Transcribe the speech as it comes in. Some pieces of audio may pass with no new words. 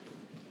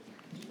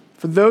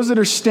For those that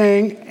are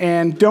staying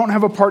and don't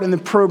have a part in the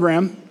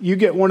program, you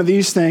get one of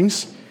these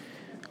things.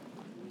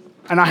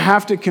 And I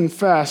have to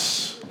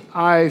confess,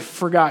 I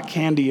forgot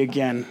candy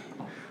again.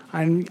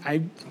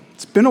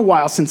 It's been a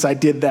while since I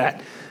did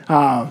that.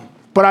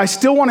 But I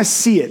still want to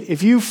see it.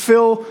 If you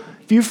fill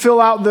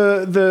out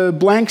the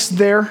blanks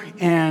there,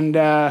 and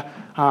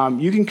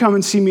you can come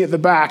and see me at the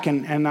back,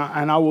 and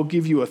I will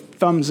give you a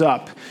thumbs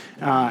up.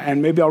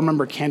 And maybe I'll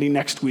remember candy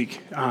next week,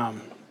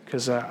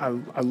 because I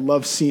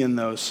love seeing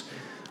those.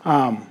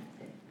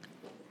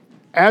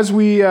 As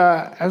we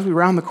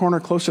round the corner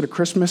closer to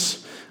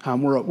Christmas,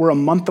 we're a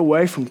month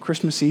away from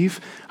Christmas Eve.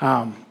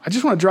 I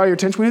just want to draw your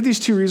attention. We have these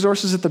two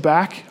resources at the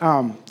back.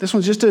 This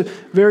one's just a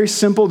very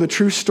simple, the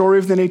true story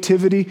of the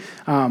Nativity,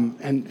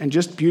 and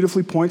just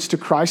beautifully points to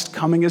Christ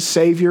coming as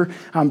Savior.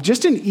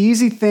 Just an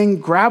easy thing.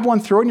 Grab one,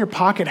 throw it in your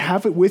pocket,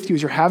 have it with you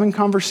as you're having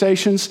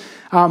conversations.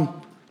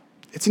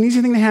 It's an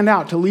easy thing to hand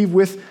out, to leave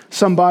with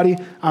somebody.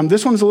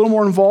 This one's a little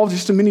more involved,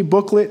 just a mini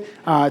booklet.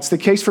 It's the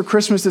Case for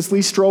Christmas. That's Lee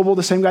Strobel,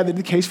 the same guy that did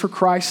the Case for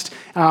Christ.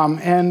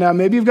 And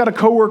maybe you've got a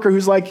coworker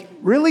who's like,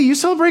 really, you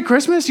celebrate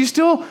Christmas?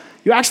 You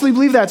actually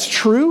believe that's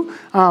true?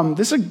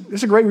 This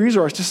is a great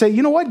resource to say,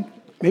 you know what?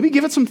 Maybe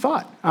give it some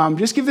thought.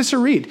 Just give this a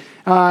read,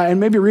 and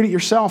maybe read it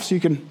yourself so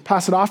you can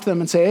pass it off to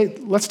them and say, hey,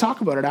 let's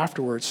talk about it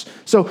afterwards.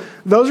 So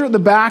those are at the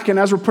back, and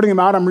as we're putting them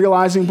out, I'm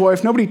realizing, boy,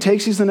 if nobody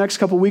takes these the next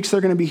couple of weeks, they're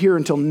going to be here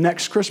until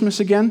next Christmas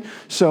again.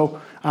 So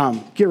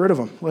get rid of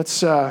them.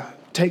 Let's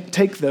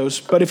take those.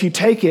 But if you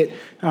take it,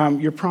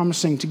 you're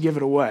promising to give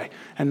it away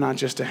and not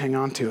just to hang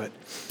on to it.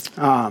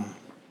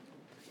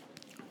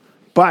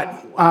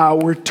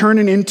 But we're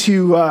turning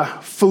into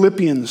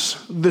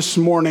Philippians this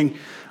morning.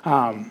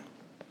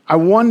 I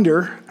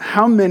wonder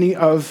how many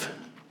of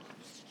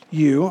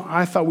you,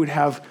 I thought we'd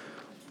have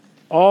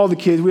all the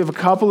kids. We have a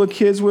couple of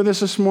kids with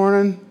us this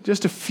morning,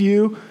 just a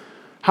few.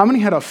 How many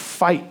had a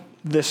fight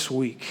this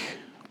week?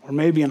 Or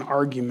maybe an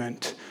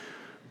argument?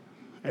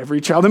 Every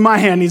child in my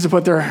house has to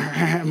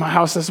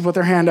put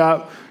their hand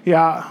up.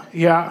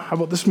 Yeah. How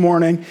about this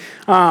morning?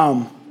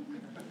 How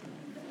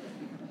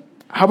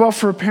about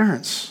for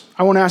parents?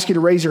 I want to ask you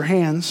to raise your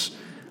hands.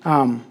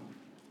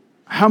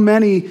 How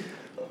many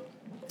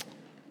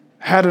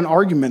had an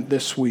argument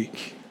this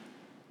week?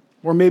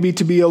 Or maybe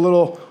to be a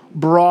little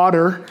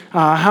broader,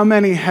 how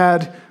many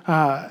have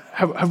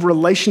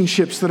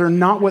relationships that are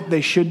not what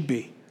they should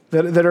be,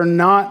 that are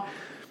not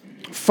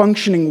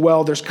functioning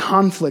well? There's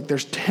conflict,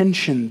 there's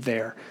tension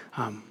there.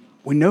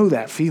 We know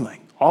that feeling,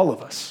 all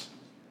of us.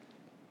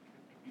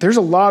 There's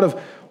a lot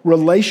of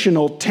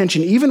relational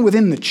tension, even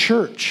within the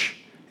church.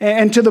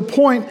 And to the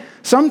point,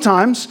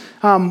 sometimes,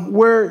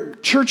 where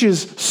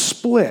churches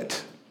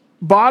split.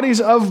 Bodies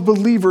of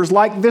believers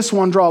like this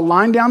one draw a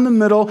line down the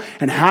middle,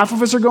 and half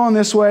of us are going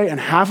this way, and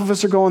half of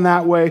us are going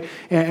that way,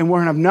 and we're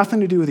going to have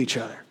nothing to do with each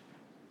other.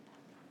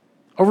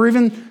 Over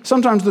even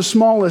sometimes the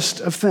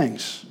smallest of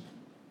things.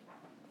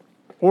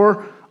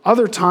 Or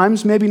other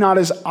times, maybe not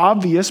as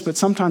obvious, but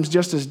sometimes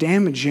just as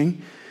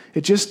damaging,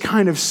 it just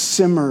kind of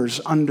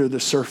simmers under the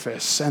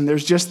surface, and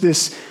there's just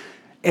this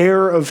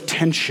air of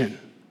tension.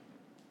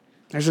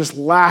 There's this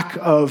lack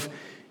of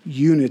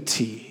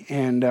unity.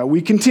 And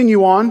we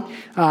continue on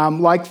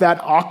like that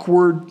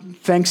awkward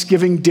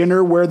Thanksgiving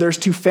dinner where there's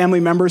two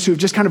family members who have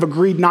just kind of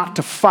agreed not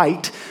to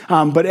fight,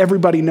 but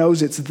everybody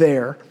knows it's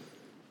there.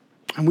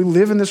 And we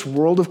live in this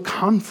world of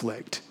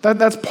conflict.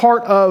 That's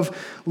part of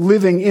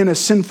living in a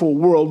sinful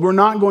world. We're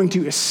not going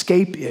to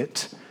escape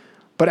it.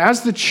 But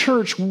as the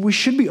church, we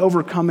should be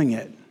overcoming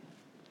it.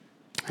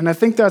 And I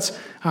think that's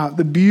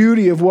the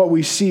beauty of what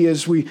we see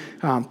as we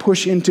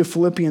push into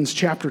Philippians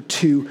chapter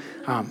 2.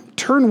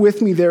 Turn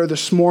with me there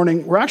this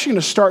morning. We're actually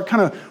going to start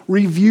kind of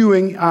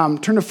reviewing.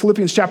 Turn to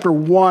Philippians chapter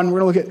 1. We're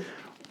going to look at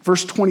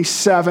verse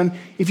 27.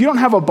 If you don't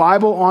have a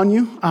Bible on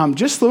you,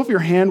 just throw up your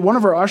hand. One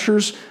of our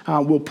ushers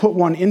will put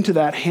one into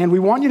that hand. We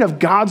want you to have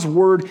God's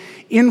word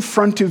in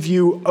front of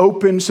you,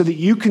 open, so that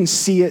you can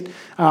see it.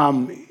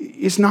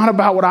 It's not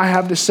about what I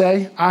have to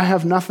say. I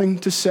have nothing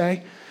to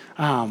say.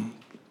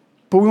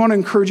 But we want to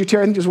encourage you,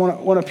 Terry. I think there's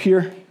one up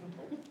here.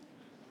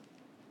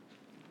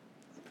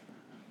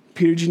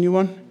 Peter, did you need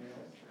one?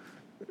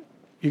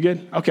 You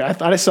good? Okay, I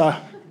thought I saw.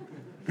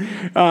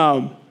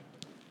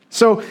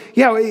 So,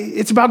 yeah,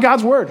 it's about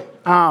God's word.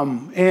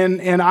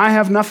 And I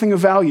have nothing of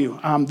value.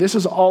 This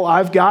is all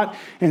I've got.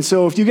 And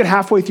so if you get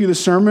halfway through the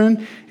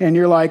sermon and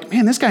you're like,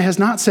 man, this guy has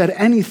not said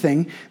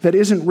anything that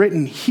isn't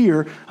written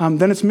here,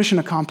 then it's mission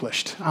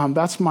accomplished.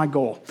 That's my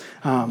goal.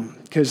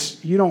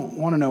 Because you don't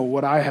want to know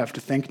what I have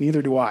to think,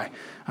 neither do I.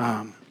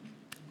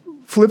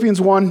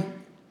 Philippians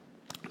 1,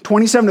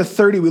 27 to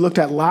 30, we looked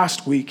at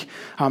last week,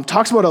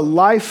 talks about a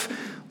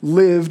life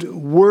lived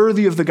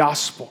worthy of the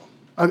gospel,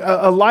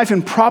 a life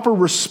in proper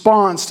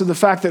response to the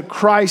fact that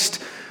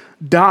Christ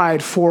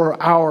died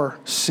for our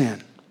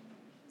sin.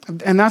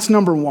 And that's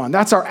number one.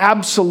 That's our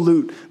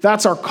absolute.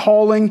 That's our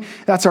calling.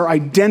 That's our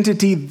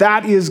identity.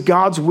 That is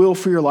God's will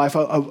for your life,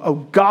 a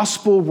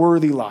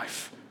gospel-worthy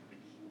life.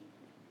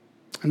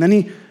 And then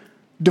he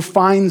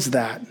defines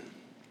that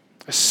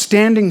as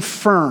standing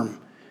firm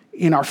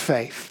in our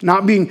faith,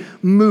 not being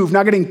moved,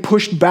 not getting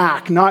pushed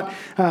back, not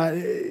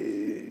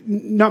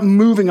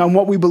moving on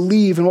what we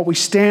believe and what we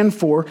stand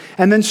for,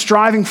 and then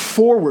striving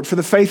forward for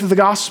the faith of the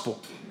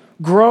gospel,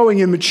 growing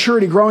in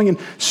maturity, growing in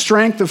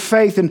strength of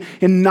faith and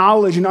in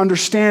knowledge and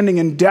understanding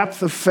and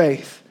depth of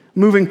faith,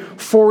 moving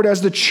forward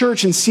as the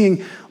church and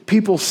seeing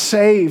people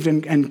saved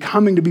and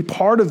coming to be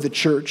part of the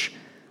church.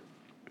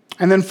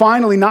 And then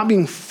finally, not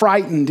being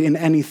frightened in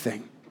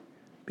anything,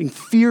 being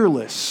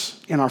fearless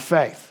in our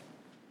faith,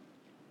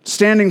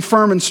 standing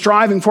firm and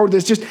striving forward.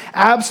 There's just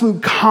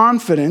absolute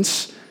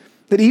confidence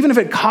that even if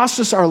it costs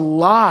us our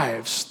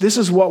lives, this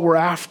is what we're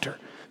after,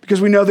 because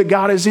we know that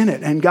God is in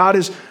it and God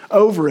is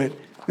over it,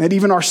 and that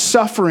even our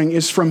suffering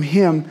is from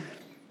Him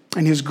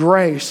and His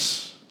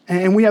grace.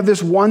 And we have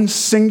this one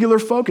singular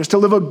focus, to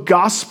live a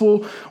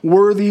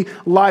gospel-worthy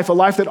life, a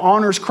life that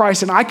honors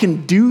Christ. And I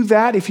can do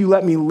that if you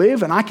let me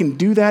live, and I can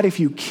do that if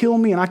you kill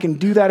me, and I can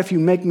do that if you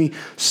make me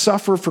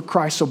suffer for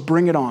Christ, so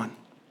bring it on.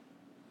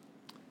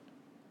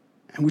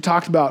 And we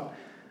talked about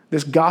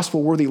this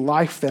gospel-worthy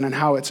life then, and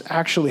how it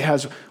actually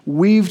has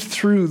weaved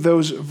through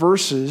those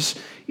verses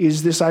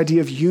is this idea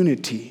of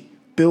unity,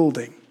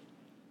 building.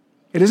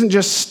 It isn't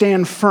just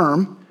stand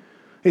firm,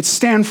 it's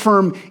stand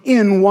firm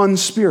in one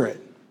spirit.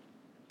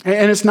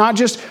 And it's not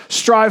just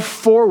strive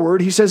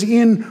forward. He says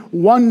in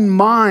one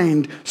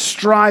mind,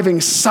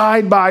 striving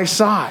side by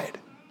side.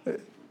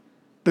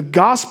 The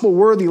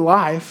gospel-worthy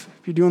life,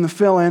 if you're doing the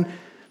fill-in,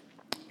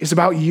 is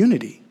about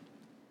unity.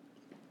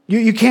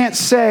 You can't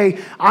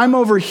say, I'm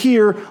over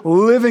here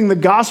living the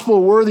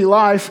gospel-worthy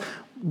life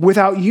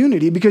without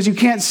unity, because you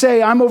can't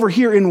say, I'm over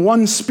here in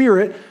one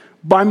spirit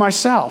by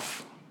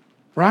myself,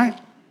 right?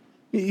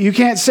 You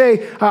can't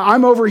say,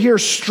 I'm over here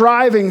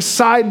striving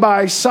side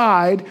by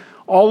side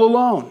all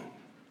alone.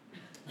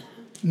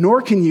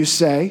 Nor can you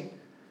say,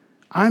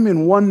 I'm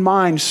in one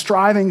mind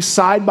striving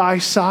side by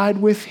side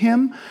with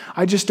Him.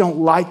 I just don't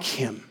like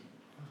Him,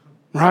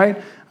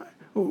 right?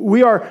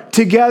 We are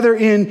together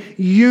in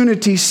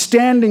unity,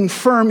 standing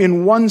firm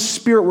in one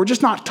spirit. We're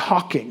just not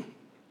talking.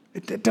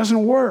 It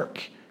doesn't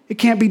work. It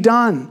can't be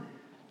done.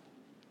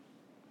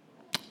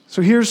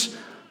 So here's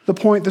the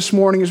point this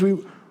morning as we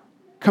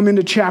come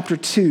into chapter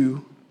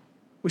 2.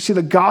 We see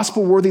the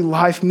gospel-worthy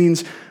life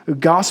means a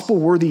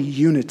gospel-worthy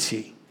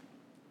unity.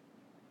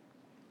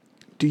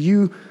 Do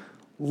you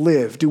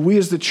live, do we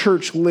as the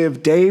church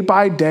live day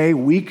by day,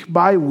 week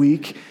by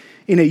week,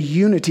 in a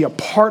unity, a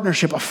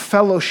partnership, a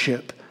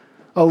fellowship,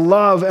 a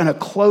love and a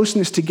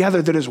closeness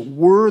together that is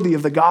worthy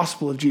of the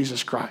gospel of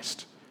Jesus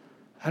Christ?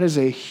 That is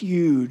a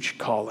huge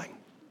calling.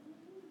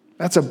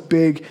 That's a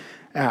big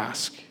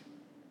ask.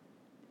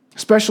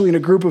 Especially in a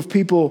group of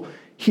people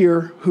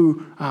here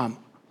who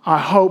I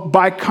hope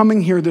by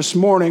coming here this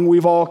morning,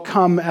 we've all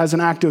come as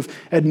an act of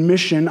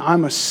admission.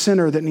 I'm a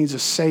sinner that needs a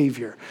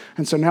Savior.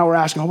 And so now we're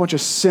asking a whole bunch of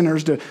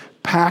sinners to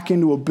pack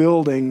into a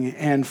building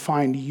and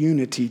find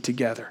unity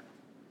together.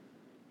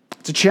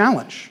 It's a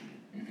challenge.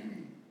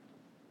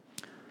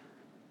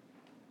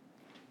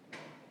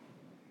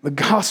 The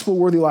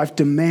gospel-worthy life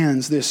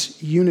demands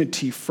this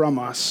unity from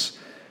us.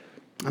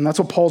 And that's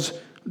what Paul's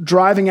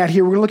driving at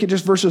here. We're going to look at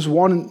just verses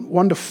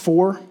 1 to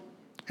 4.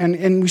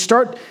 And we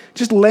start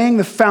just laying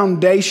the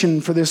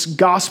foundation for this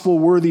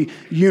gospel-worthy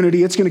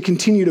unity. It's going to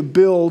continue to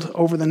build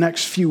over the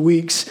next few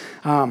weeks.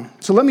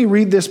 So let me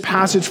read this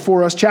passage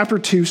for us, chapter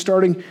 2,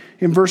 starting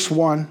in verse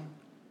 1.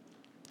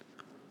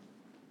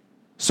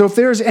 So if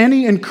there is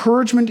any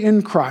encouragement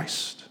in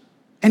Christ,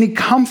 any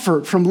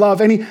comfort from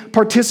love, any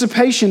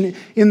participation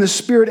in the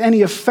Spirit,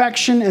 any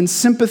affection and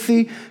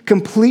sympathy,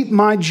 complete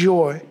my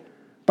joy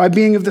by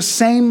being of the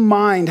same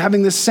mind,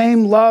 having the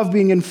same love,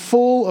 being in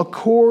full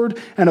accord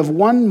and of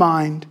one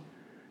mind.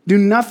 Do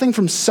nothing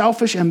from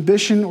selfish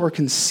ambition or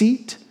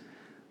conceit,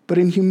 but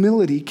in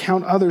humility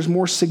count others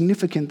more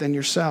significant than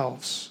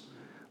yourselves.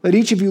 Let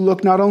each of you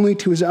look not only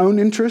to his own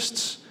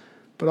interests,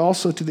 but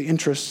also to the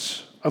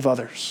interests of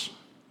others.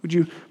 Would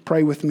you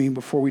pray with me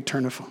before we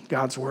turn to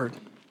God's word?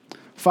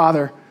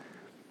 Father,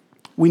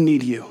 we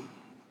need you.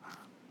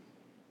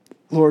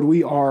 Lord,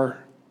 we are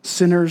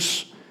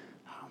sinners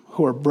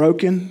who are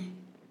broken,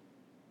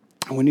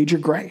 and we need your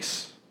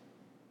grace.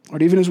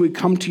 Lord, even as we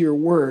come to your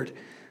word,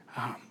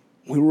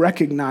 we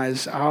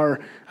recognize our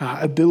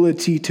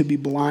ability to be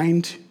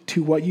blind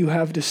to what you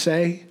have to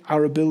say,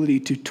 our ability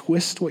to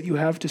twist what you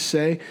have to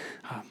say.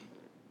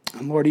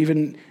 And Lord,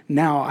 even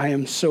now I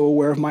am so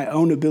aware of my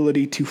own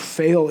ability to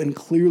fail in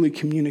clearly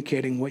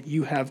communicating what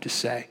you have to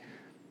say.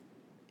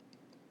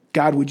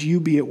 God, would you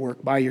be at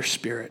work by your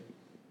Spirit?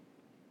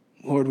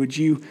 Lord, would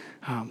you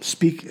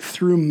speak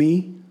through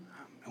me?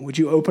 Would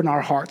you open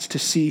our hearts to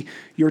see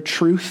your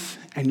truth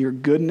and your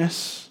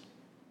goodness?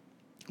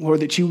 Lord,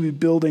 that you would be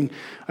building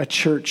a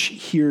church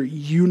here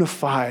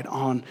unified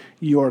on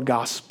your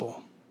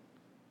gospel,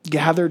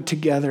 gathered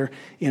together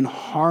in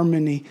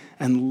harmony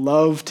and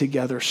love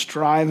together,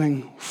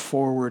 striving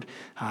forward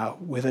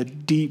with a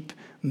deep,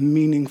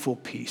 meaningful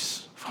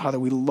peace. Father,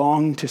 we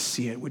long to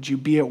see it. Would you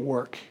be at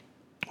work?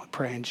 We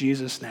pray in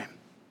Jesus' name.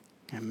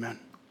 Amen.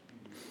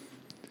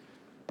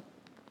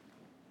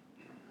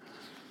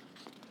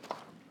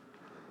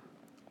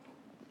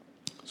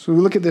 So we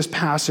look at this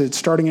passage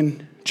starting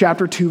in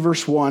chapter 2,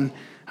 verse 1.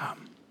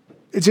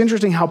 It's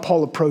interesting how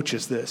Paul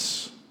approaches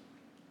this.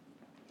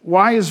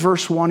 Why is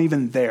verse 1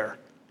 even there?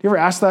 You ever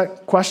ask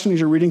that question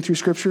as you're reading through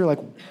Scripture? Like,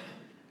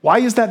 why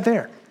is that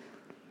there?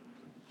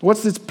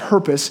 What's its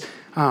purpose?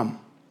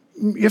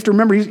 You have to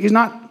remember, he's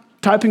not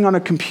typing on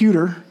a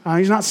computer.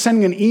 He's not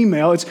sending an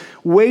email. It's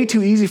way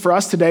too easy for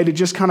us today to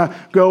just kind of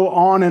go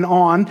on and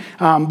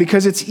on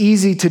because it's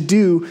easy to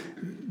do.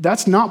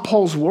 That's not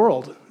Paul's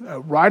world.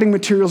 Writing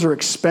materials are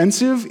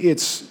expensive.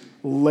 It's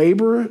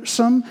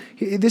laborsome.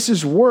 This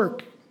is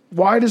work.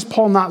 Why does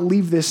Paul not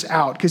leave this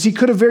out? Because he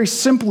could have very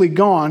simply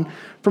gone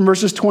from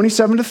verses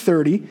 27 to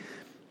 30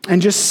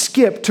 and just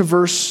skipped to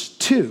verse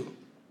 2.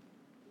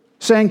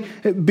 Saying,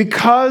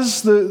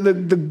 because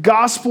the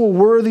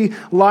gospel-worthy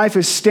life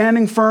is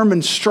standing firm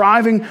and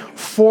striving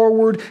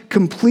forward,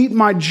 complete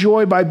my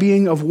joy by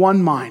being of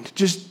one mind.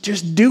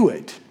 Just do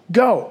it.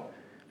 Go.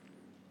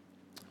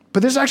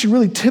 But this is actually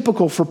really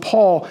typical for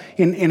Paul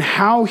in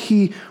how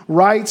he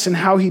writes and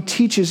how he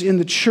teaches in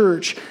the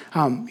church.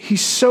 He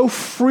so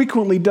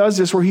frequently does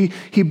this where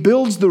he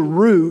builds the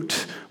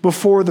root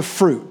before the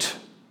fruit,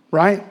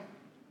 right?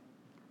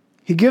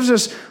 He gives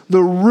us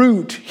the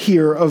root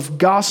here of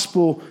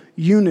gospel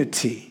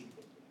unity.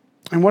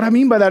 And what I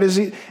mean by that is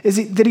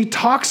that he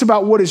talks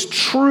about what is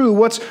true,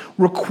 what's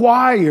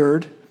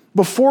required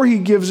before he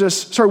gives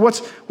us,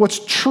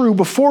 what's true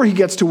before he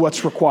gets to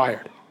what's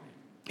required.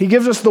 He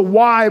gives us the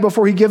why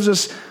before he gives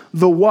us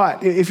the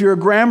what. If you're a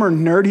grammar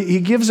nerd, he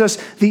gives us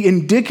the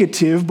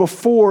indicative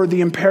before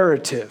the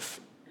imperative.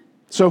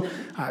 So,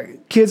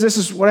 kids, this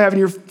is what I have in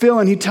your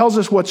fill-in. He tells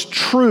us what's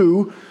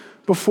true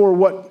before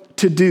what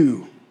to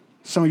do.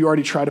 Some of you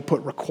already tried to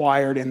put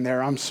required in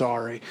there. I'm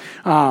sorry.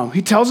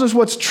 He tells us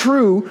what's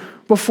true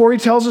before he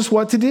tells us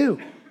what to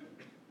do.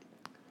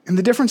 And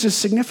the difference is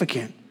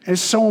significant. It's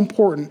so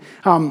important.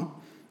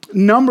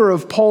 Number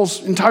of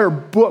Paul's entire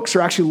books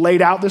are actually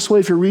laid out this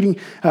way. If you're reading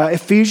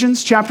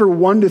Ephesians chapter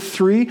 1 to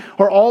 3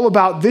 are all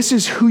about this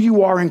is who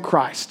you are in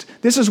Christ.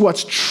 This is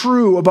what's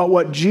true about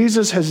what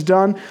Jesus has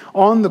done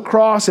on the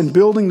cross and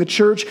building the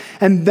church.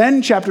 And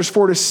then chapters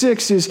 4 to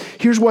 6 is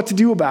here's what to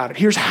do about it.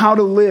 Here's how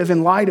to live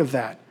in light of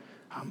that.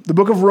 The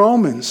book of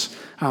Romans,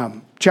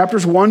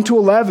 chapters 1 to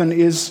 11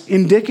 is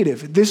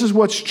indicative. This is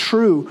what's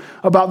true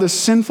about the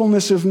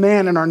sinfulness of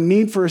man and our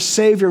need for a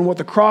Savior and what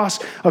the cross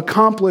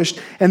accomplished.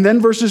 And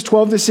then verses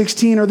 12 to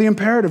 16 are the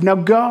imperative. Now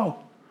go,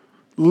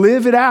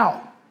 live it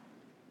out.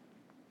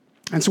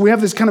 And so we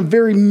have this kind of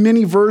very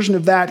mini version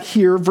of that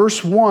here.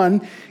 Verse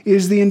 1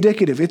 is the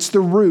indicative. It's the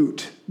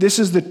root. This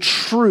is the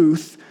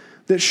truth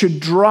that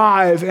should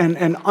drive and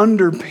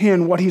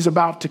underpin what he's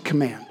about to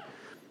command.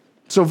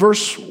 So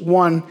verse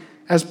 1,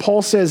 as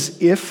Paul says,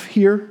 if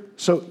here,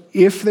 so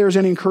if there's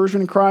any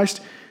encouragement in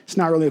Christ, it's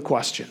not really a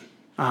question.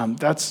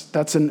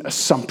 That's an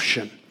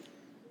assumption.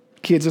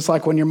 Kids, it's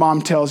like when your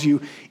mom tells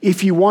you,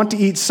 if you want to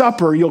eat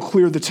supper, you'll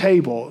clear the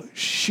table.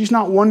 She's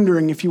not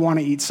wondering if you want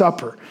to eat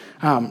supper.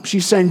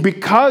 She's saying,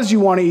 because you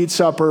want to eat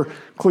supper,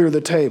 clear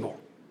the table.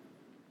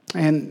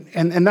 And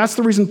that's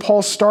the reason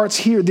Paul starts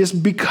here. This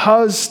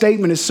because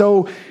statement is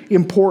so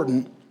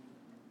important.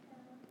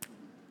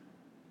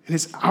 And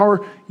it's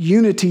our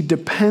unity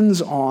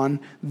depends on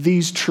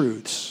these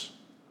truths.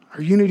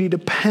 Our unity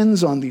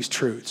depends on these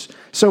truths.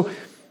 So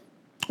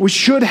we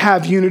should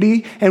have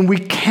unity, and we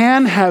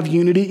can have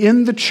unity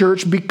in the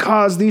church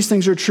because these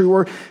things are true.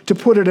 Or to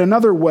put it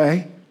another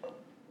way,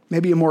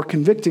 maybe a more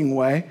convicting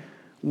way,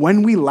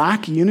 when we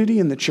lack unity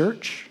in the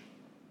church,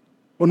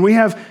 when we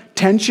have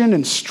tension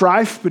and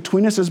strife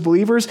between us as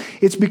believers,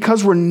 it's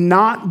because we're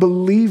not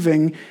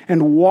believing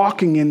and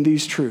walking in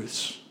these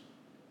truths.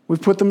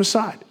 We've put them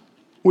aside.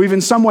 We've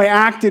in some way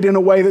acted in a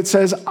way that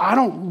says, I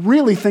don't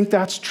really think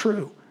that's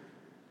true.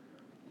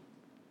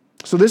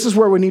 So this is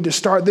where we need to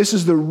start. This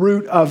is the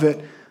root of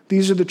it.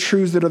 These are the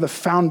truths that are the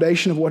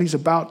foundation of what he's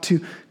about to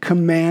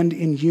command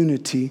in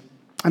unity.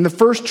 And the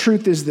first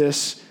truth is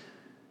this: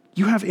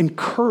 you have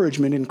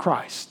encouragement in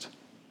Christ.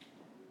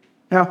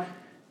 Now,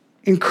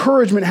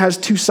 encouragement has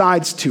two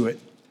sides to it.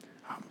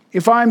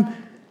 If I'm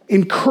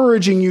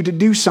encouraging you to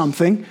do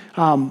something,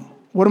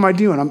 what am I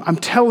doing? I'm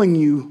telling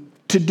you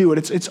to do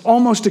it. It's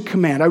almost a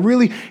command. I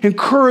really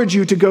encourage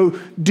you to go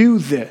do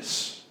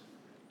this.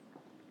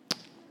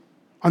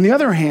 On the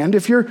other hand,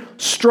 if you're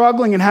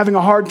struggling and having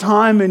a hard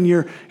time and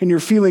you're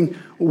feeling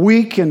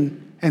weak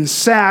and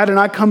sad, and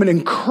I come and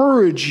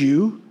encourage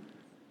you,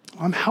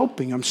 I'm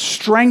helping, I'm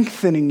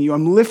strengthening you,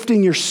 I'm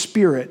lifting your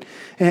spirit.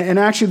 And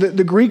actually,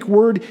 the Greek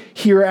word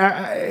here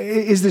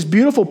is this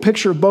beautiful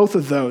picture of both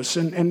of those.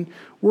 And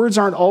words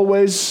aren't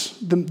always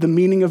the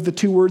meaning of the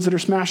two words that are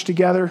smashed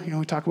together.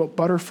 We talk about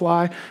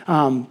butterfly.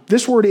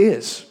 This word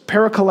is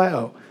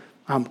parakaleo.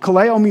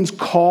 Kaleo means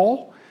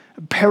call.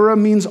 Para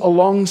means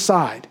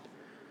alongside.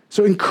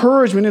 So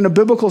encouragement in a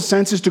biblical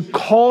sense is to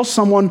call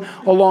someone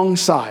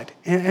alongside.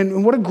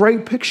 And what a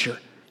great picture.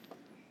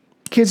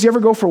 Kids, you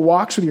ever go for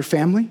walks with your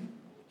family?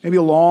 Maybe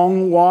a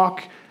long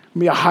walk,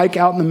 maybe a hike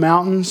out in the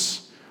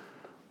mountains.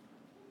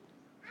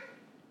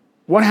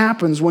 What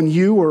happens when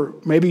you or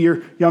maybe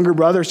your younger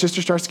brother or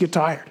sister starts to get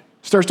tired,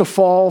 starts to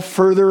fall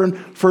further and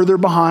further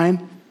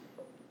behind?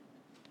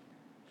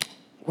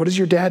 What does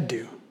your dad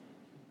do?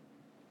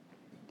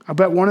 I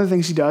bet one of the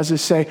things he does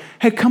is say,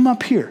 hey, come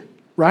up here,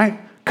 right?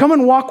 Come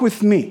and walk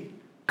with me.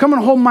 Come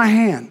and hold my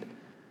hand.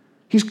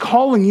 He's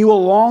calling you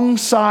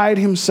alongside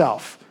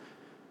himself.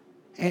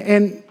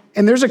 And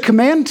there's a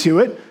command to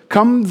it.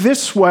 Come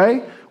this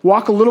way,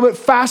 walk a little bit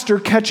faster,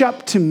 catch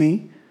up to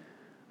me.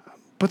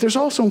 But there's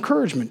also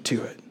encouragement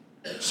to it.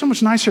 It's so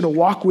much nicer to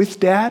walk with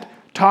Dad,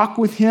 talk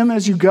with him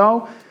as you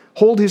go,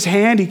 hold his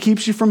hand. He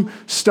keeps you from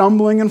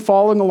stumbling and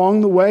falling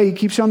along the way. He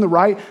keeps you on the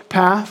right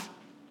path.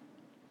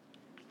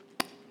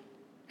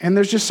 And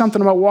there's just something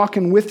about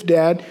walking with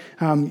Dad.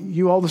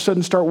 You all of a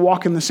sudden start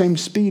walking the same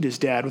speed as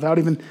Dad without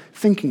even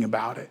thinking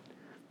about it.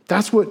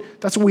 That's what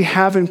we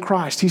have in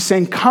Christ. He's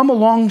saying, come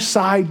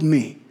alongside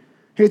me.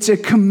 It's a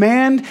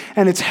command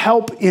and it's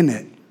help in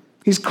it.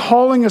 He's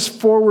calling us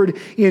forward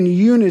in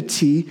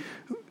unity,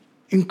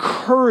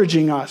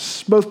 encouraging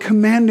us, both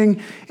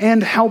commanding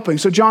and helping.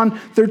 So John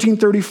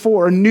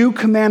 13:34, a new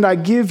command I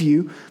give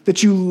you,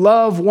 that you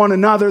love one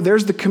another.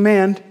 There's the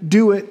command,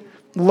 do it.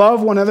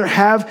 Love one another,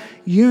 have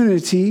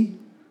unity.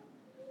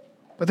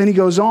 But then he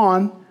goes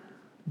on,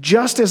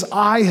 just as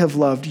I have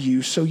loved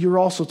you, so you're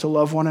also to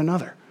love one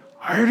another.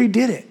 I already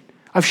did it.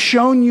 I've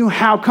shown you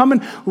how. Come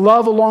and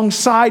love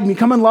alongside me.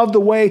 Come and love the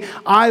way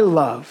I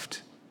loved.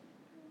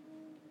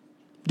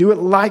 Do it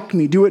like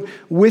me. Do it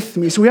with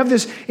me. So we have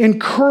this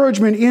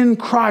encouragement in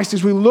Christ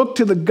as we look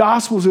to the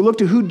gospel, as we look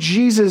to who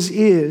Jesus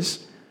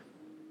is.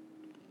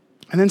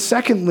 And then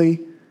secondly,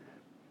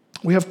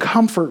 we have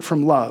comfort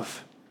from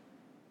love.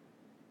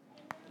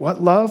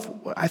 What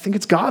love? I think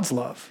it's God's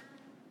love.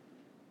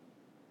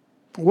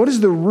 What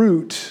is the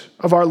root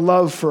of our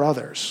love for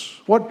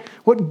others?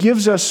 What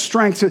gives us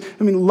strength?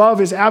 I mean, love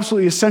is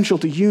absolutely essential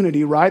to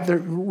unity, right?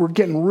 We're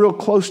getting real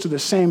close to the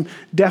same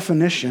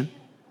definition.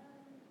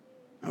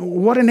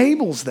 What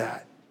enables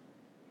that?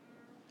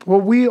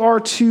 Well, we are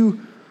to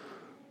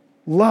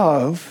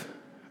love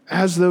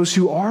as those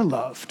who are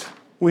loved.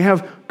 We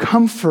have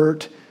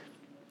comfort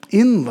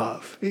in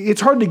love. It's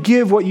hard to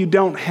give what you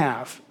don't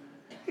have.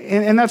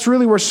 And that's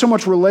really where so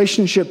much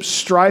relationship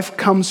strife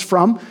comes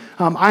from.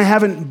 I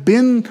haven't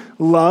been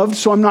loved,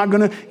 so I'm not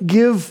going to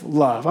give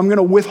love. I'm going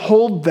to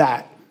withhold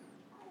that.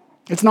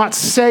 It's not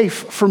safe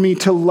for me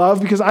to love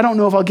because I don't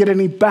know if I'll get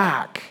any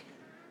back.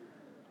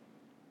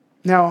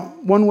 Now,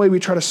 one way we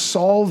try to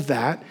solve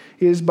that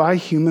is by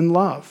human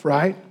love,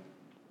 right?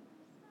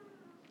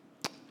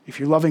 If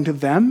you're loving to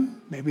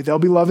them, maybe they'll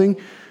be loving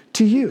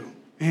to you.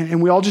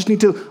 And we all just need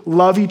to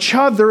love each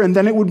other, and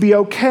then it would be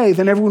okay.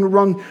 Then everyone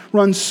would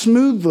run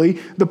smoothly.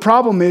 The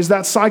problem is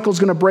that cycle is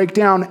going to break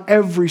down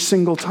every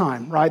single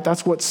time, right?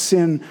 That's what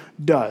sin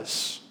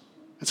does.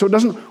 And so it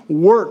doesn't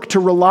work to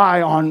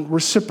rely on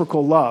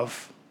reciprocal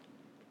love.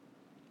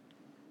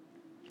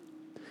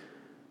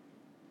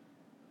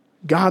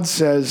 God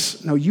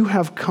says, no, you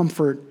have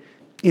comfort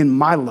in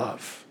my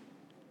love.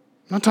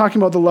 I'm not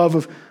talking about the love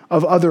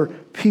of other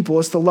people.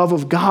 It's the love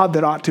of God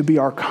that ought to be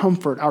our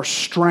comfort, our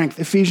strength.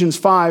 Ephesians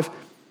 5,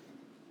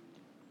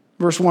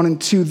 verse 1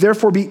 and 2,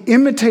 therefore be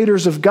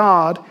imitators of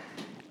God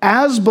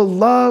as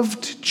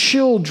beloved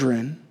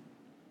children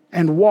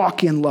and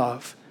walk in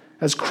love,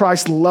 as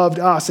Christ loved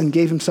us and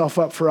gave himself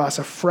up for us,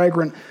 a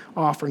fragrant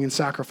offering and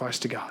sacrifice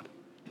to God.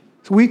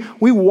 So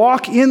we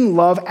walk in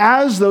love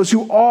as those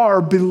who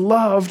are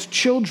beloved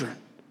children.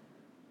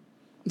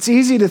 It's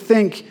easy to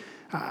think,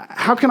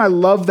 how can I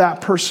love that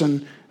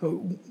person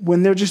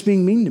when they're just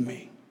being mean to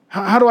me?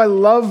 How do I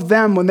love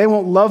them when they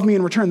won't love me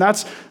in return?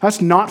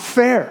 That's not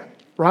fair,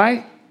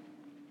 right?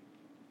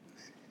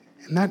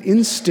 And that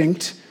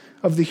instinct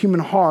of the human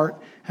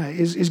heart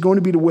is going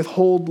to be to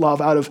withhold love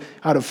out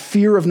of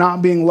fear of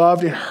not being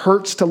loved. It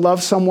hurts to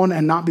love someone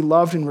and not be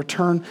loved in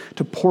return,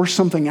 to pour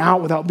something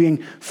out without being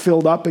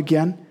filled up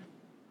again.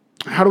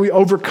 How do we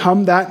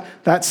overcome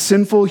that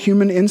sinful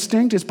human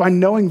instinct? It's by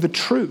knowing the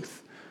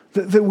truth,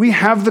 that we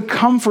have the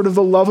comfort of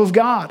the love of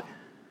God.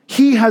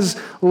 He has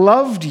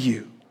loved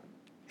you.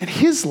 And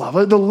his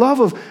love, the love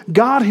of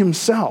God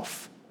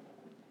himself,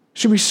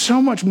 should be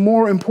so much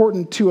more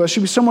important to us,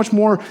 should be so much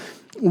more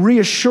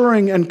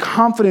reassuring and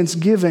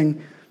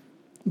confidence-giving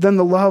than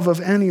the love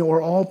of any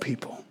or all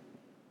people.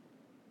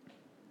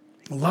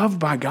 Loved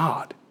by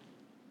God.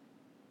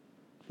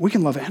 We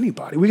can love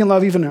anybody. We can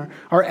love even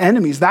our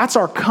enemies. That's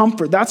our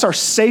comfort. That's our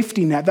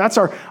safety net. That's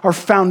our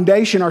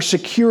foundation, our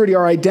security,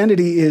 our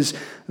identity is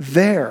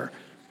there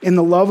in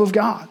the love of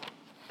God.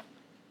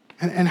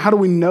 And how do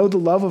we know the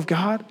love of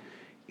God?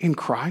 In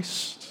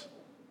Christ.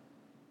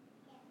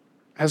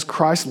 As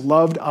Christ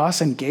loved us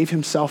and gave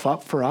himself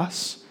up for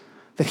us,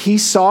 that he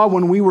saw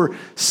when we were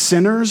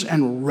sinners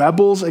and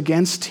rebels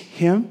against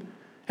him.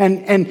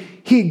 And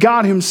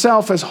God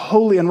himself, as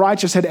holy and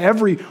righteous, had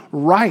every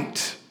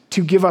right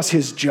to give us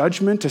his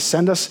judgment, to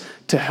send us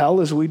to hell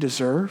as we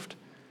deserved.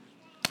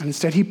 And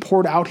instead, he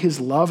poured out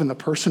his love in the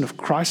person of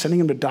Christ,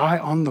 sending him to die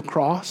on the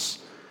cross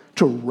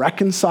to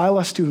reconcile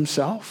us to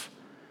himself.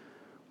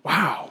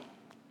 Wow.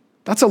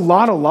 That's a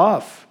lot of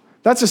love.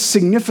 That's a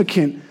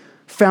significant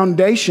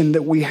foundation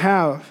that we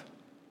have.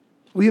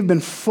 We have been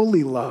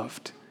fully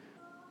loved.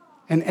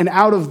 And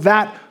out of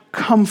that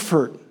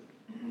comfort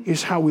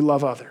is how we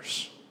love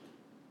others.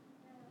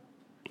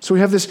 So we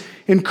have this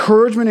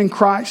encouragement in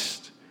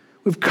Christ.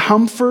 We have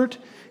comfort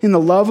in the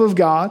love of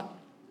God.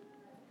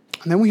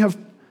 And then we have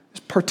this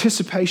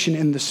participation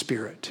in the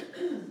Spirit.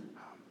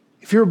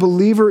 If you're a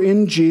believer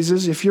in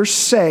Jesus, if you're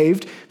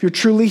saved, if you're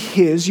truly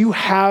His, you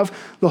have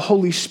the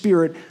Holy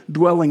Spirit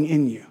dwelling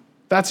in you.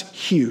 That's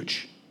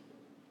huge.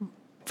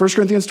 1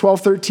 Corinthians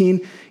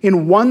 12:13,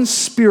 in one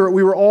Spirit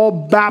we were all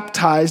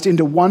baptized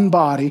into one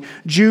body,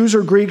 Jews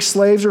or Greeks,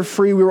 slaves or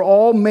free, we were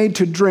all made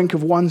to drink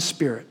of one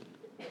Spirit.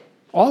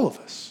 All of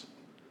us.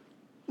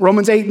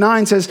 Romans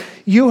 8:9 says,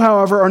 you,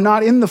 however, are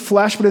not in the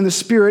flesh, but in the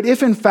Spirit,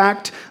 if in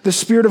fact the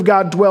Spirit of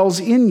God dwells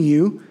in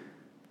you.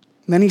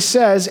 And then he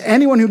says,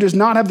 anyone who does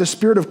not have the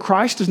Spirit of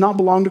Christ does not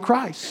belong to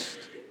Christ.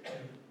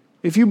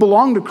 If you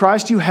belong to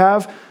Christ, you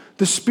have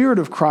the Spirit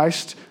of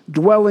Christ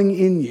dwelling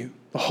in you,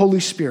 the Holy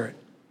Spirit.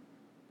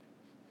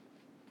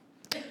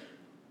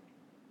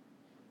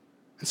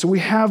 And so we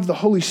have the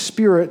Holy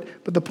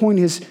Spirit, but the point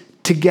is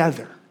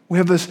together. We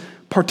have this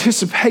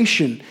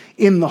participation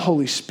in the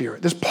Holy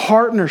Spirit, this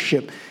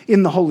partnership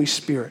in the Holy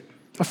Spirit,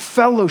 a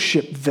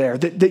fellowship there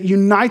that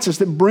unites us,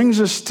 that brings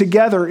us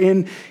together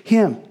in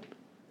Him.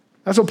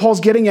 That's what Paul's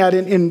getting at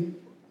in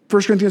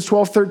 1 Corinthians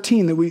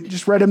 12:13 that we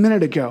just read a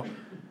minute ago.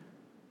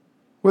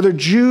 Whether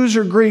Jews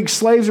or Greeks,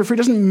 slaves or free, it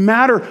doesn't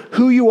matter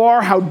who you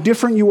are, how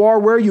different you are,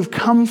 where you've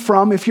come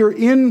from. If you're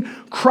in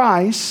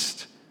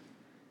Christ,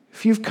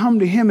 if you've come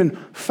to Him in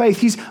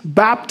faith, He's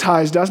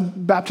baptized us.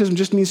 Baptism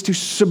just means to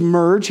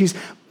submerge. He's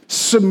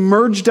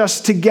submerged us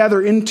together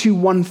into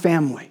one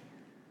family.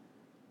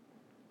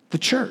 The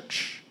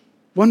church,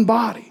 one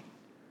body.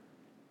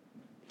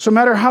 So no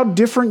matter how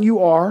different you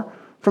are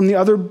from the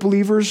other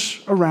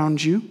believers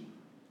around you,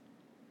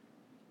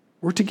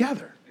 we're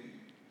together.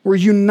 We're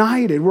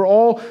united. We're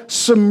all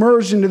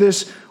submerged into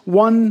this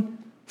one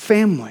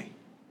family.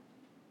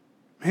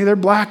 Maybe they're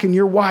black and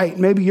you're white.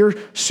 Maybe you're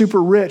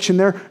super rich and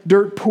they're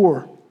dirt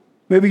poor.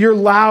 Maybe you're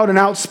loud and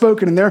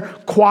outspoken and they're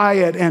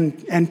quiet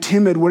and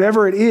timid.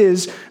 Whatever it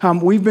is,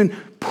 we've been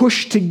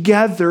pushed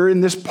together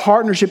in this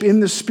partnership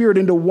in the Spirit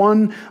into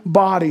one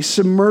body,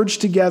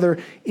 submerged together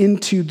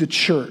into the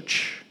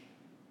church.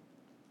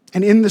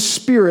 And in the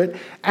Spirit,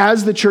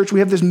 as the church, we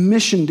have this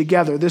mission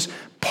together, this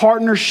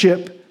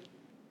partnership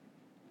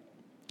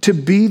to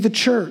be the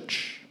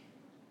church.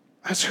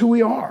 That's who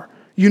we are,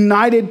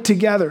 united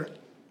together.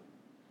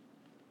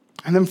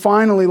 And then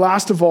finally,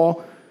 last of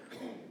all,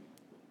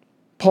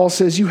 Paul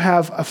says you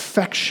have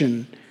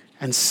affection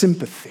and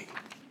sympathy.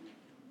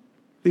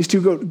 These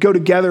two go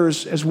together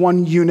as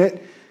one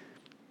unit.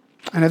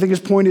 And I think his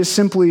point is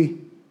simply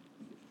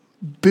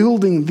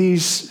building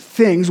these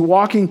things,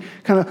 walking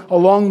kind of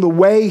along the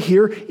way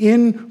here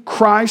in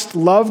Christ,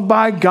 loved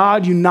by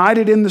God,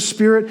 united in the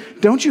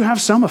Spirit. Don't you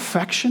have some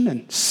affection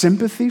and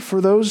sympathy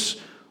for those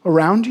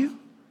around you?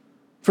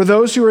 For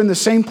those who are in the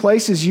same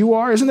place as you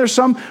are? Isn't there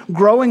some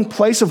growing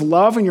place of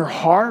love in your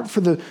heart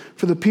for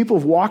the people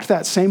who've walked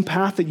that same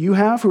path that you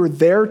have, who are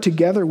there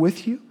together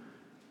with you?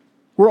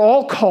 We're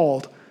all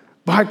called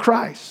by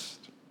Christ.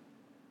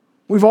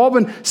 We've all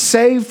been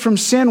saved from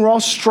sin. We're all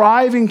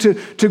striving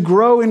to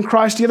grow in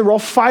Christ together. We're all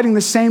fighting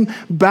the same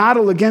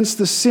battle against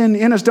the sin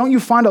in us. Don't you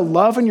find a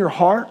love in your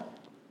heart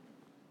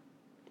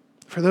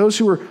for those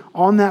who are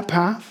on that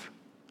path?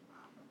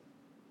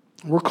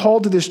 We're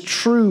called to this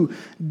true,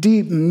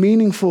 deep,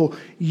 meaningful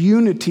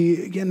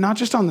unity, again, not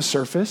just on the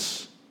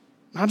surface,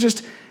 not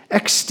just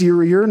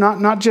exterior,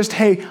 not just,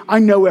 hey, I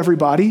know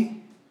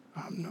everybody,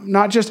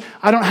 not just,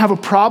 I don't have a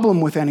problem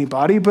with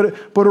anybody, but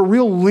a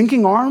real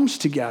linking arms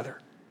together.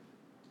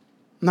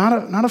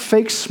 Not a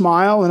fake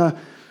smile and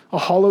a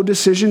hollow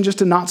decision just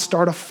to not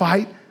start a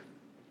fight,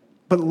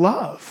 but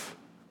love.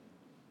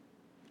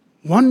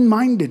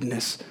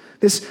 One-mindedness,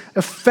 this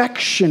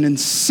affection and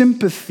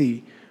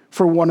sympathy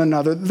for one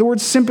another. The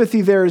word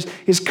sympathy there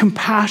is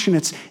compassion.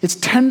 It's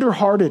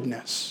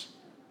tender-heartedness.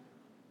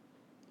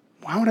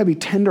 Why would I be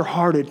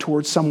tender-hearted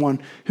towards someone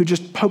who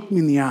just poked me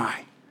in the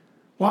eye?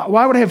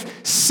 Why would I have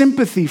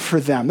sympathy for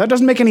them? That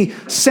doesn't make any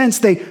sense.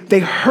 They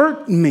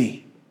hurt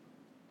me.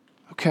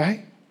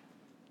 Okay?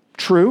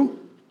 True.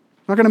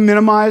 I'm not going to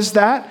minimize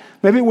that.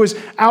 Maybe it was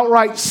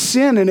outright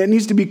sin and it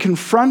needs to be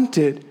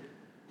confronted.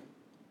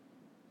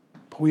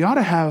 But we ought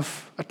to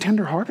have a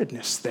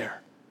tenderheartedness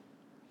there.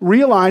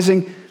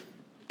 Realizing,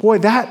 boy,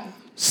 that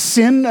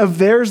sin of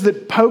theirs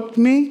that poked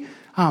me,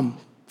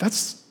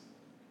 that's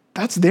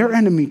their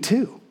enemy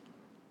too.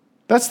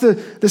 That's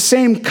the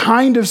same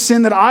kind of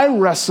sin that I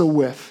wrestle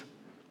with.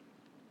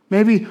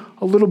 Maybe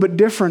a little bit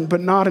different,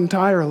 but not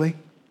entirely.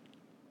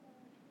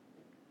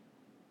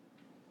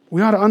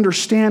 We ought to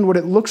understand what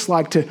it looks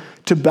like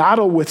to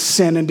battle with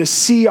sin and to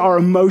see our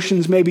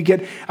emotions maybe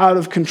get out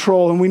of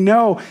control. And we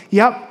know,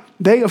 yep,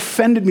 they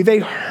offended me, they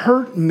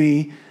hurt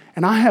me,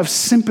 and I have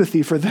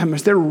sympathy for them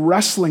as they're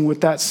wrestling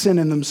with that sin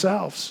in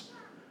themselves.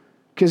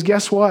 Because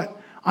guess what?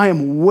 I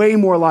am way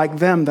more like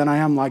them than I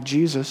am like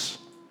Jesus.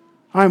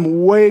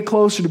 I'm way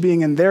closer to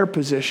being in their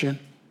position.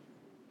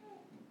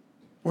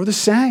 We're the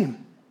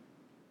same.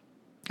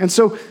 And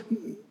so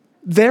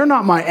they're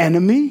not my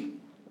enemy.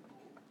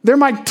 They're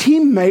my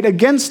teammate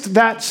against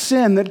that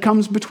sin that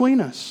comes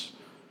between us.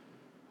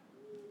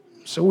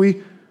 So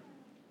we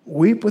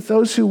weep with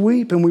those who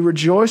weep, and we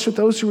rejoice with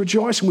those who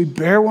rejoice, and we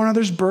bear one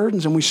another's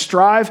burdens, and we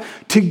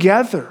strive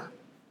together.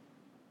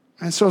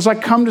 And so as I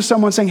come to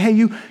someone saying, hey,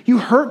 you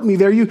hurt me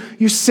there,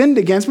 you sinned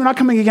against me, I'm not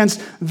coming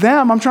against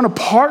them, I'm trying to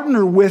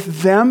partner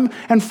with them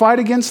and fight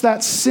against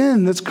that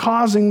sin that's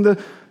causing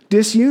the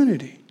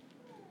disunity.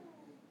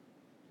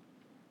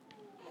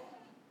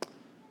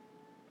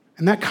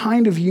 And that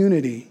kind of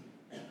unity,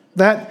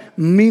 that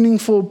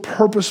meaningful,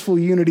 purposeful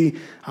unity,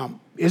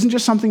 isn't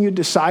just something you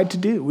decide to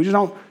do. We just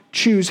don't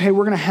choose, hey,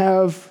 we're going to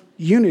have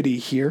unity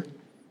here,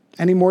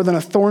 any more than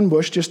a thorn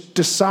bush just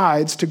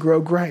decides to grow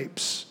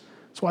grapes.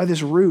 That's why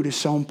this root is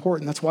so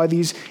important. That's why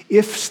these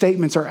if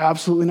statements are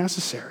absolutely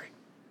necessary.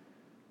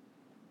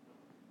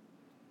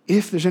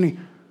 If there's any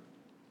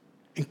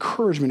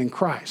encouragement in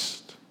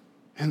Christ,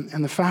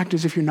 and the fact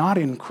is, if you're not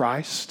in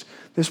Christ,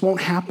 this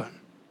won't happen.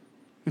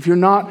 If you're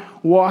not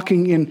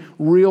walking in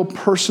real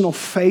personal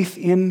faith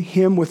in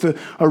Him with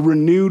a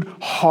renewed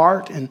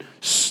heart and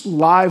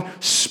live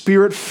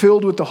spirit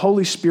filled with the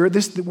Holy Spirit,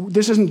 this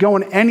isn't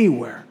going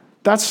anywhere.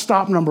 That's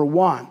stop number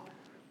one.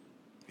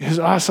 Is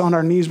us on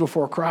our knees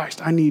before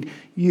Christ. I need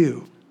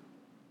you.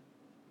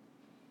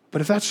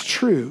 But if that's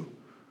true,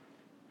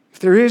 if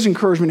there is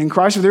encouragement in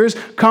Christ, if there is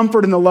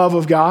comfort in the love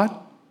of God,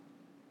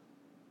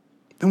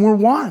 then we're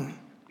one.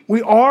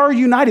 We are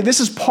united. This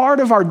is part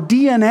of our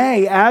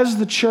DNA as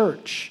the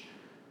church.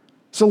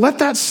 So let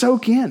that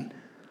soak in.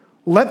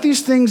 Let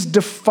these things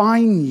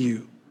define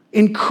you.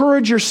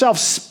 Encourage yourself.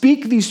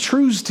 Speak these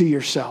truths to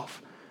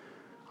yourself.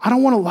 I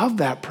don't want to love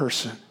that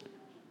person.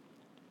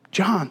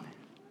 John,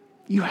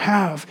 you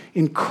have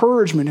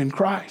encouragement in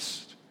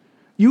Christ.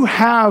 You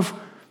have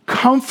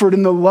comfort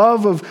in the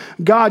love of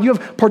God. You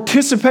have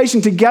participation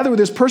together with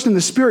this person in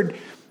the Spirit.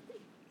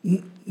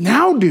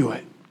 Now do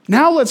it.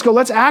 Now let's go.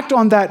 Let's act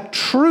on that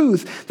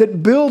truth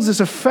that builds this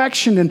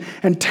affection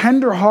and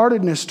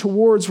tenderheartedness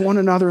towards one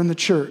another in the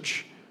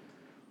church.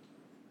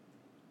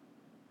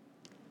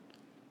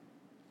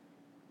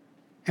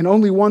 And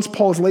only once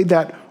Paul has laid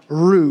that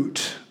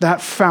root,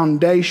 that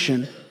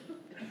foundation,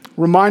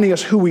 reminding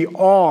us who we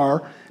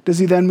are, does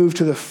he then move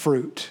to the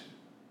fruit.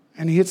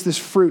 And he hits this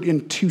fruit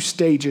in two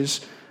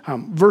stages.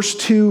 Verse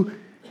 2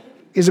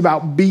 is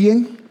about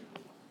being,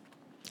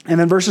 and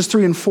then verses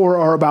 3 and 4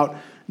 are about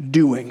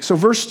doing. So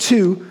verse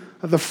 2,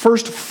 the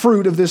first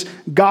fruit of this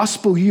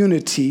gospel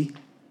unity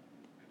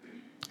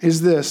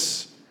is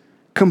this: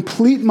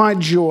 complete my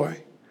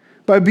joy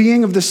by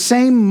being of the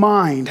same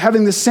mind,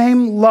 having the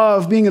same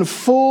love, being in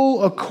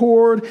full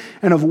accord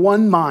and of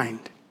one mind.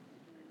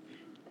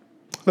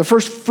 The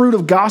first fruit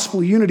of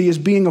gospel unity is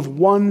being of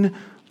one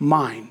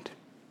mind.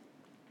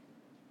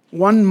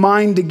 One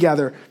mind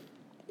together.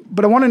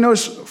 But I want to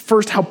notice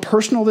first how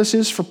personal this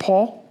is for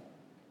Paul.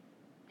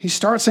 He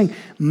starts saying,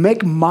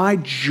 make my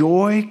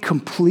joy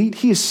complete.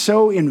 He is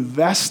so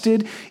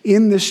invested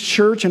in this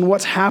church and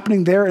what's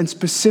happening there, and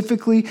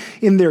specifically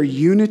in their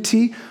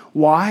unity.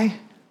 Why?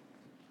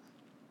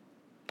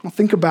 Well,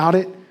 think about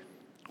it.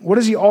 What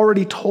has he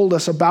already told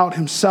us about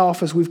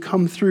himself as we've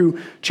come through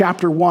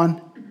chapter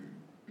 1?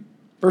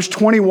 Verse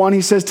 21,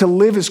 he says, to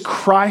live is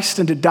Christ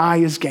and to die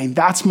is gain.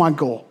 That's my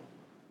goal.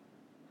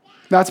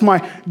 That's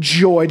my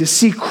joy, to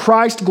see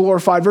Christ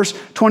glorified. Verse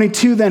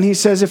 22, then he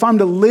says, if I'm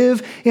to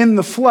live in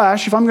the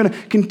flesh, if I'm going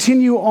to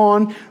continue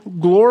on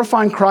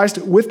glorifying Christ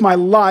with my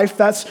life,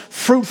 that's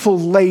fruitful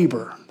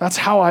labor. That's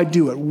how I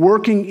do it,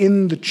 working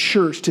in the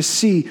church to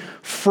see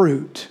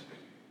fruit.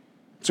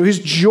 So his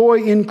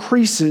joy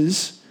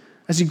increases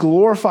as he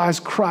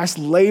glorifies Christ,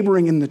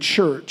 laboring in the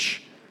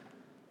church.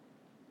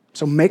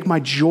 So make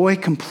my joy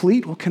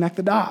complete. We'll connect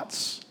the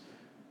dots.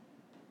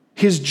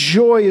 His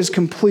joy is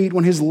complete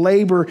when his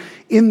labor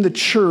in the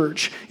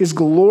church is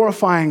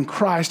glorifying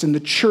Christ, and the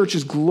church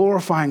is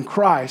glorifying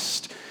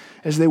Christ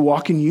as they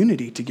walk in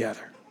unity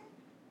together,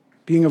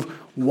 being of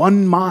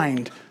one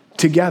mind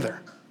together.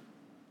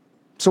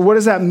 So what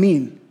does that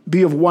mean,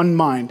 be of one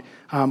mind?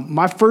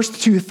 My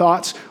first two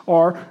thoughts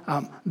are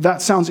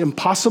that sounds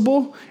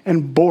impossible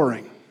and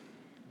boring.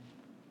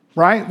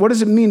 Right? What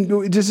does it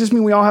mean? Does this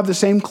mean we all have the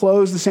same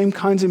clothes, the same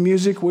kinds of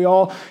music? We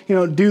all,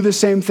 do the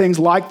same things,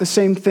 like the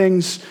same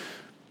things?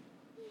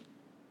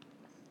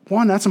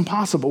 One, that's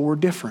impossible. We're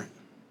different.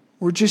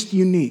 We're just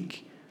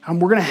unique. We're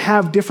going to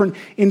have different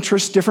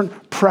interests,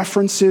 different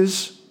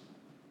preferences.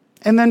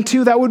 And then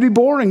two, that would be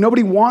boring.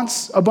 Nobody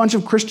wants a bunch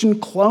of Christian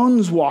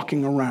clones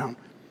walking around.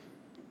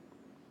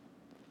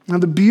 Now,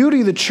 the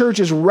beauty of the church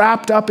is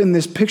wrapped up in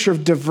this picture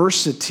of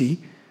diversity.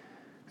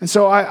 And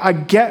so I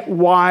get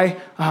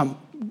why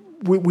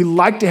we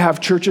like to have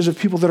churches of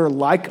people that are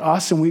like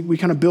us, and we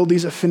kind of build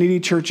these affinity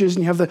churches,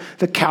 and you have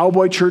the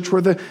cowboy church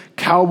where the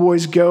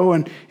cowboys go,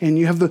 and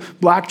you have the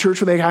black church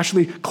where they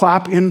actually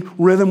clap in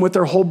rhythm with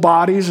their whole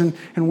bodies, and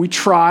we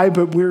try,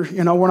 but we're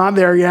not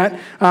there yet.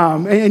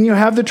 And you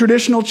have the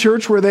traditional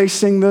church where they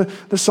sing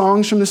the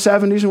songs from the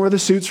 70s and wear the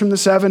suits from the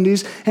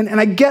 70s, and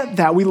I get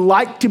that. We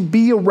like to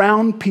be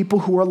around people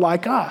who are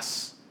like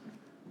us.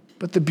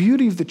 But the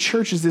beauty of the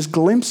church is this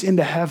glimpse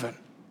into heaven,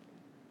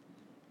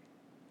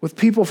 with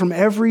people from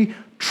every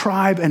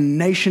tribe and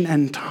nation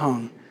and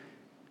tongue.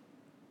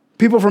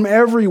 People from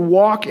every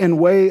walk and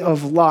way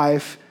of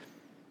life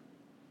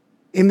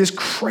in this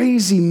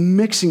crazy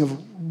mixing of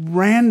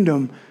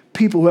random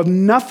people who have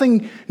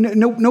nothing,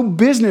 no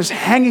business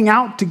hanging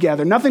out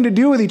together, nothing to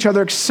do with each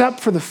other except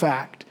for the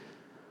fact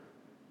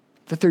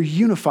that they're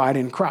unified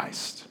in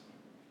Christ.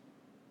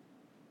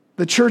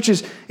 The church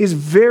is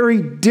very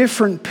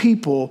different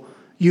people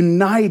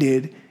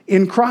united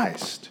in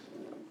Christ.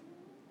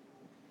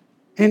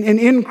 And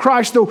in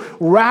Christ, though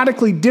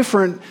radically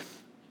different,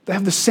 they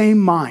have the same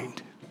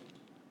mind.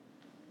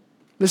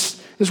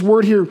 This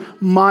word here,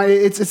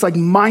 it's like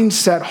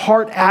mindset,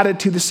 heart,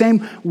 attitude, the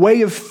same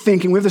way of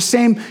thinking. We have the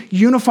same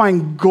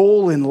unifying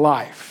goal in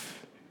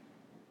life.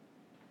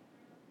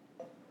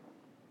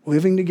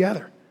 Living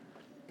together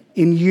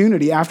in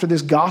unity after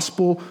this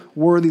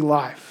gospel-worthy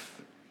life.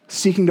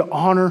 Seeking to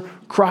honor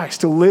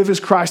Christ. To live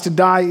as Christ, to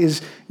die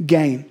is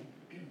gain.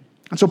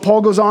 And so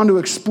Paul goes on to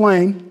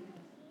explain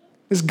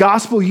this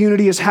gospel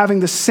unity is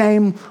having the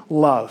same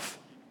love.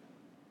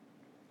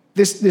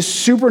 This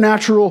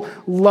supernatural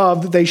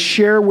love that they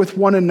share with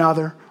one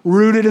another,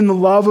 rooted in the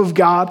love of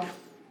God.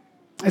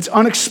 It's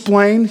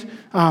unexplained.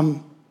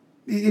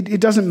 It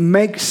doesn't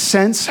make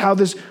sense how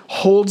this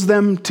holds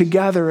them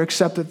together,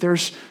 except that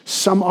there's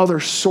some other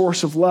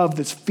source of love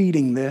that's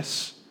feeding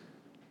this.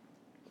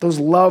 Those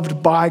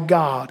loved by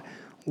God,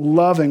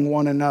 loving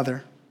one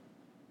another.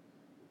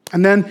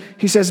 And then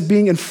he says,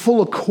 being in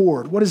full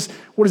accord. What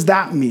does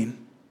that mean?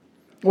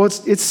 Well,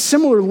 it's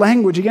similar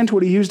language, again, to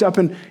what he used up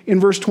in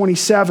verse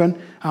 27.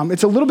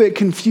 It's a little bit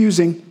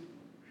confusing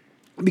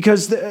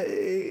because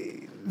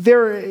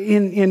there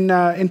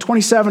in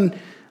 27,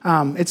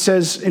 it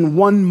says, in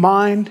one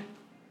mind,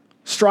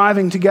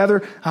 striving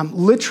together.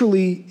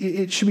 Literally,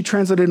 it should be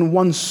translated in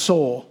one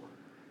soul.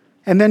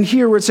 And then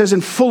here where it says in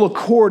full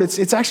accord,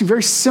 it's actually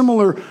very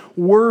similar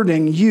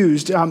wording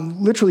used,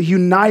 literally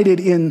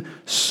united in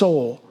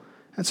soul.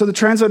 And so the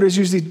translators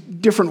use these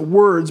different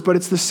words, but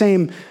it's the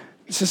same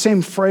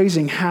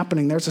phrasing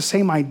happening there. It's the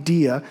same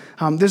idea.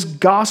 This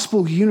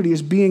gospel unity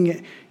is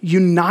being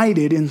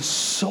united in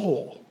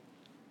soul,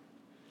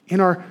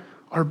 in our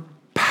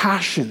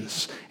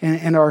passions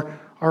and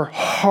our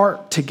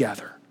heart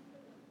together.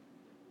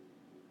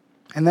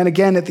 And then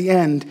again at the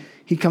end,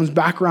 he comes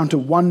back around to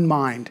one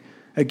mind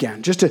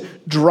again, just to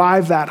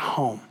drive that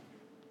home.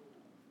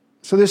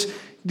 So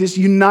this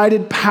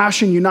united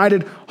passion,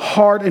 united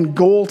heart and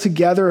goal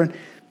together, and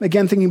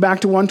again, thinking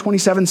back to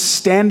 127,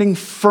 standing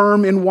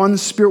firm in one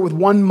spirit with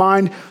one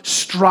mind,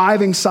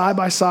 striving side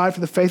by side for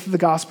the faith of the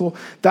gospel.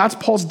 That's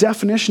Paul's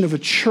definition of a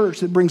church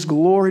that brings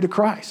glory to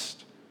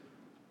Christ.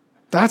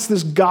 That's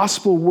this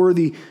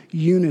gospel-worthy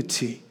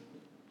unity.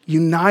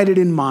 United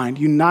in mind,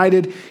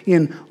 united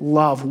in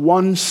love,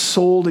 one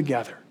soul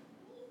together.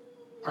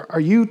 Are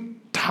you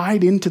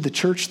tied into the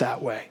church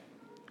that way?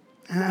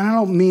 And I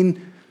don't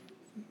mean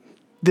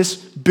this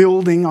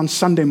building on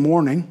Sunday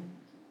morning.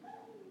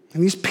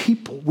 And these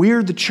people,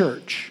 we're the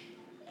church.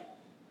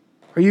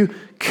 Are you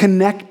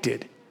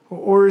connected?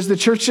 Or is the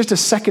church just a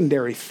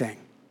secondary thing?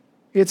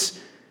 It's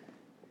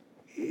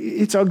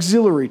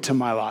auxiliary to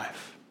my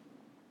life.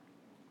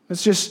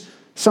 It's just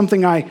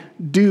something I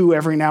do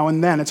every now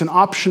and then. It's an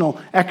optional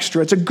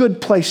extra. It's a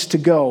good place to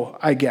go,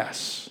 I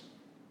guess.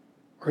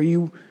 Are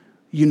you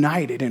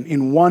united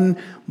in one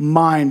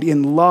mind,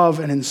 in love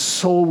and in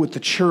soul with the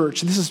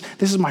church? This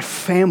is my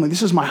family.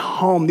 This is my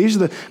home. These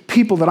are the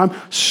people that I'm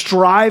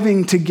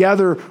striving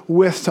together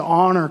with to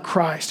honor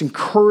Christ,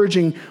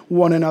 encouraging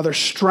one another,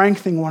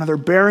 strengthening one another,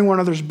 bearing one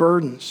another's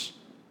burdens.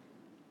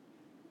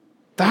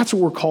 That's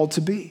what we're called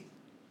to be.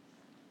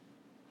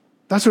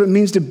 That's what it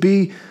means to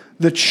be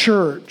the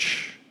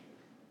church.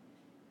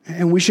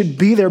 And we should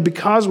be there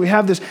because we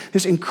have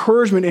this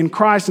encouragement in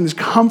Christ and this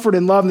comfort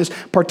and love and this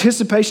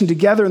participation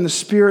together in the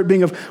Spirit,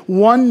 being of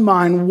one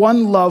mind,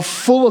 one love,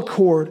 full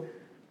accord.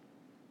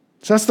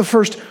 So that's the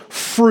first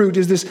fruit,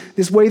 is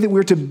this way that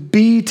we're to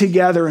be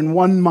together in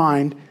one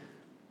mind.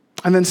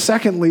 And then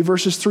secondly,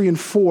 verses 3 and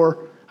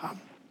 4,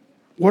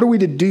 what are we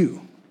to do?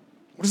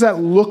 What does that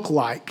look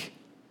like?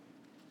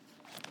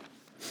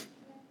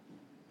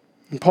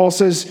 And Paul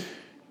says,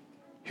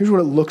 here's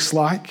what it looks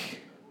like.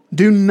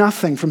 Do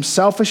nothing from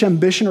selfish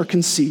ambition or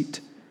conceit,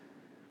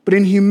 but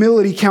in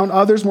humility count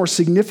others more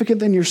significant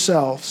than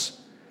yourselves.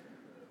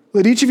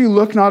 Let each of you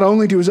look not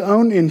only to his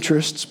own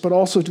interests, but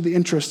also to the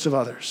interests of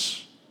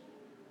others.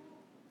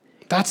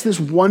 That's this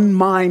one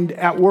mind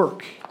at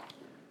work.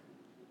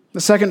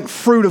 The second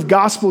fruit of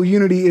gospel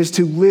unity is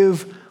to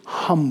live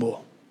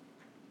humble.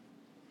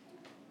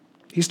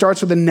 He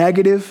starts with a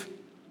negative,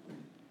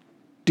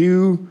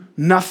 do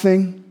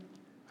nothing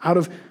out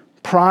of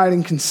pride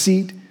and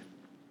conceit.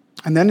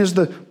 And then is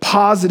the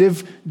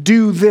positive,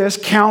 do this,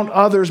 count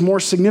others more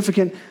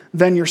significant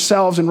than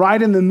yourselves. And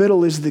right in the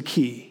middle is the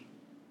key,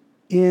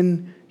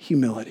 in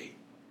humility.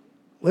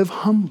 Live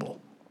humble.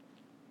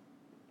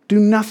 Do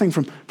nothing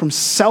from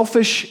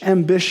selfish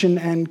ambition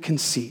and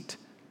conceit.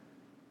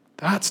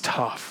 That's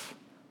tough.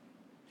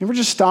 You ever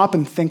just stop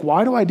and think,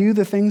 why do I do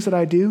the things that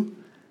I do?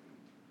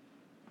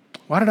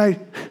 Why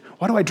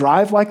do I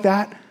drive like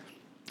that?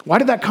 Why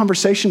did that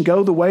conversation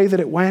go the way that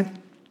it went?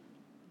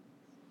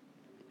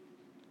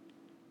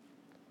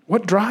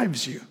 What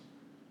drives you?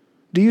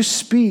 Do you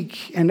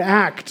speak and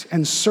act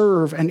and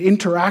serve and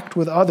interact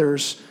with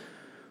others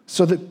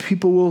so that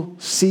people will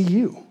see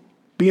you,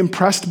 be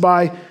impressed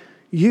by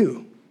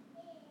you,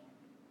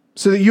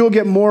 so that you'll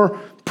get more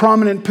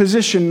prominent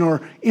position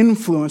or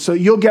influence, so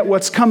you'll get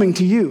what's coming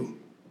to you,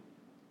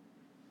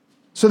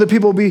 so that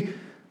people will be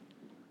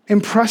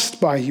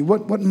impressed by you?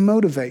 What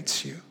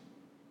motivates you?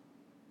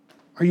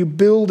 Are you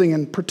building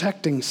and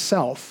protecting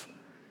self?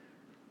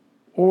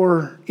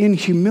 Or in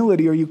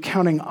humility, are you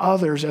counting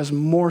others as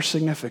more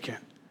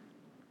significant?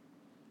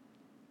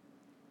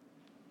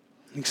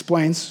 He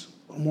explains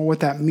more what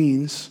that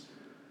means.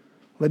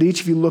 Let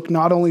each of you look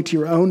not only to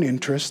your own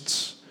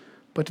interests,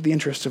 but to the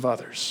interests of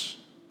others.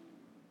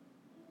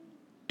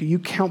 Do you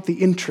count the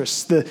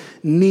interests, the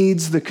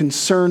needs, the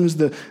concerns,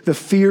 the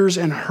fears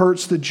and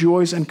hurts, the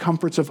joys and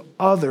comforts of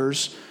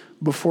others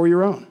before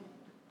your own?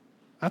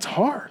 That's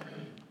hard.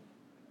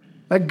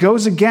 That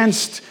goes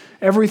against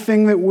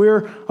everything that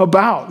we're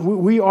about.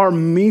 We are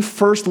me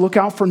first, look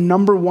out for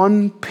number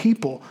one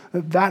people.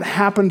 That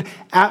happened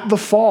at the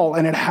fall,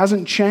 and it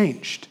hasn't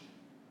changed.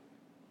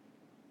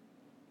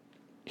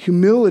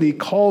 Humility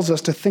calls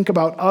us to think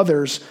about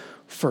others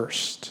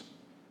first.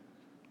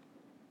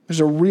 There's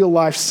a real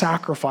life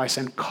sacrifice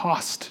and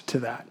cost to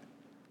that.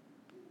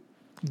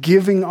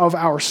 Giving of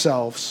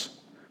ourselves,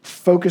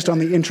 focused on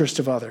the interest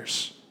of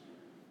others.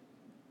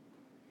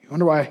 You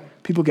wonder why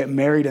people get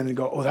married and they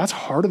go, oh, that's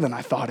harder than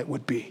I thought it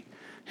would be.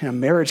 And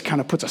marriage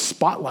kind of puts a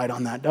spotlight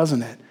on that,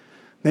 doesn't it?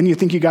 Then you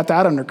think you got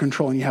that under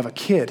control and you have a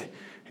kid.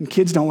 And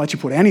kids don't let you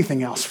put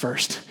anything else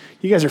first.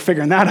 You guys are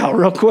figuring that out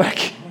real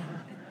quick.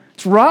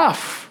 It's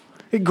rough.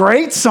 It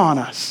grates on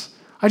us.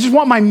 I just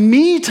want my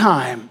me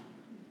time.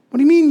 What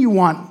do you mean you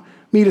want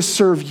me to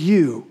serve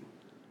you?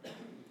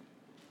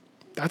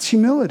 That's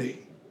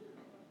humility.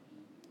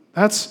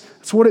 That's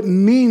what it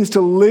means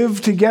to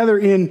live together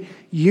in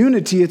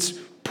unity. It's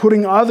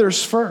putting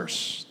others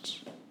first.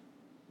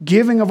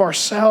 Giving of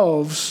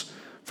ourselves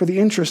for the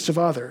interests of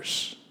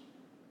others.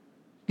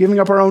 Giving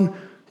up our own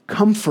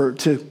comfort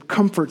to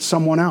comfort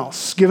someone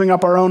else. Giving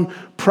up our own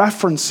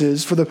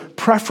preferences for the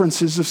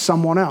preferences of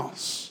someone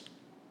else.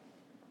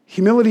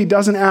 Humility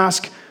doesn't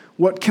ask,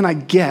 what can I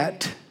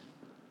get?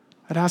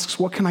 It asks,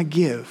 what can I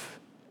give?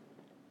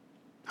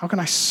 How can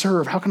I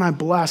serve? How can I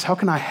bless? How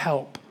can I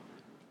help?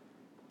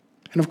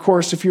 And of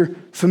course, if you're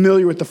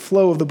familiar with the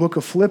flow of the book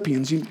of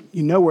Philippians, you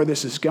know where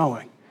this is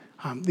going.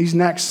 These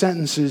next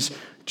sentences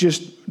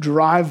just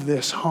drive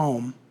this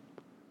home.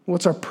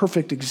 What's our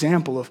perfect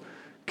example of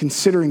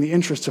considering the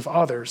interests of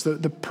others?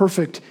 The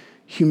perfect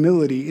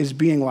humility is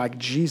being like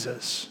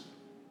Jesus.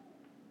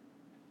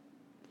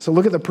 So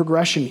look at the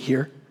progression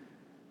here.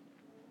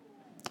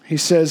 He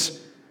says,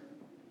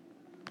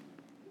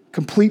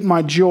 complete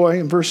my joy,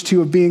 in verse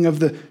 2, of being of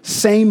the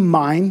same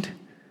mind.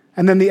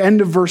 And then the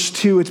end of verse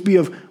 2, it's be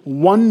of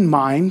one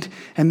mind.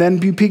 And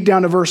then you peek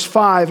down to verse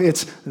 5,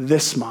 it's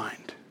this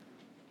mind.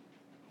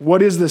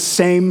 What is the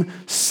same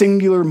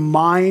singular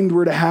mind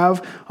we're to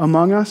have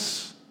among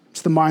us?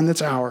 It's the mind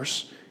that's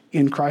ours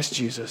in Christ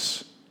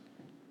Jesus,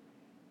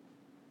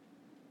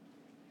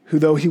 who,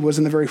 though he was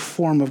in the very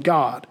form of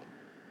God,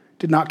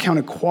 did not count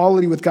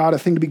equality with God a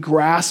thing to be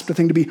grasped, a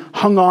thing to be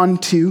hung on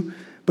to,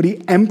 but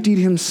he emptied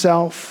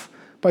himself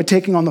by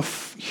taking the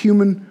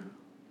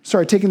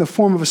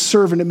form of a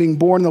servant and being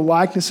born in the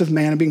likeness of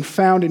man and being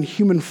found in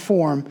human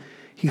form.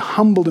 He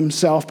humbled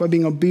himself by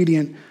being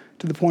obedient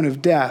to the point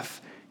of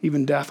death,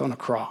 even death on a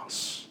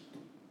cross.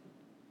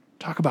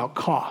 Talk about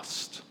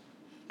cost.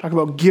 Talk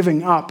about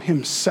giving up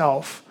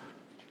himself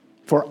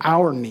for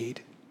our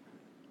need.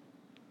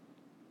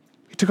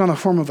 He took on the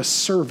form of a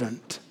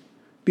servant,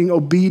 being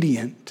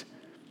obedient,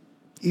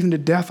 even to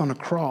death on a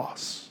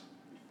cross.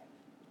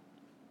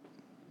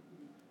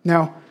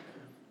 Now,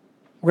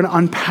 we're going to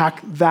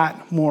unpack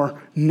that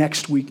more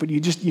next week, but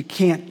you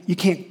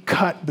can't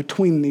cut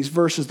between these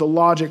verses. The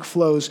logic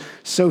flows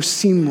so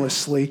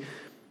seamlessly.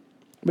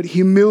 But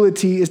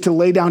humility is to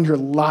lay down your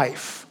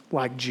life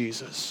like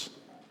Jesus.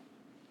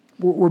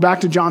 We're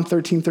back to John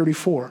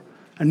 13:34.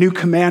 A new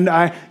command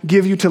I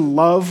give you, to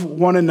love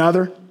one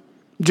another.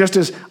 Just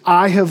as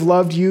I have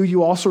loved you,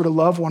 you also are to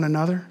love one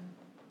another.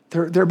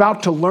 They're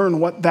about to learn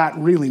what that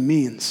really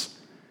means.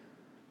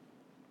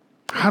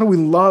 How do we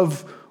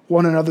love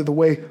one another the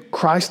way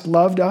Christ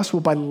loved us? Well,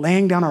 by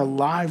laying down our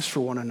lives for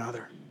one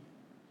another.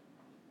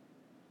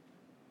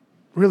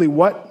 Really,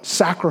 what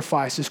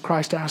sacrifice is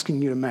Christ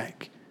asking you to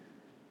make?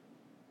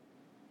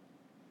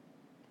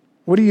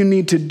 What do you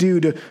need to do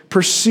to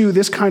pursue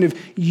this kind of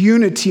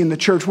unity in the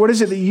church? What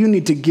is it that you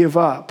need to give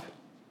up?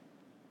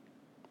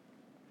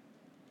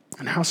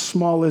 And how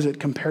small is it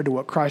compared to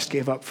what Christ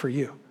gave up for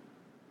you?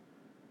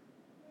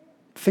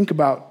 Think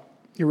about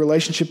your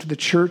relationship to the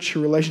church,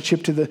 your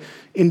relationship to the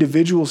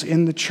individuals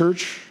in the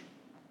church.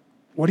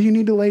 What do you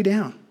need to lay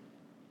down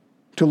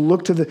to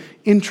look to the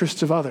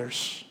interests of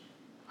others?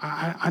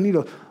 I need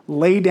to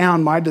lay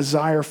down my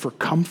desire for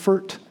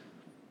comfort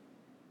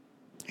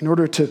in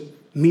order to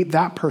meet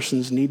that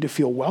person's need to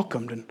feel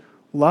welcomed and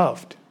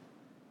loved.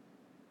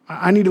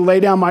 I need to lay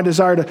down my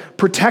desire to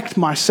protect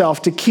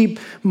myself, to keep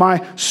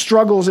my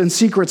struggles and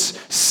secrets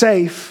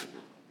safe,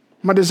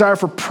 my desire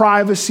for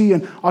privacy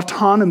and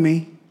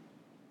autonomy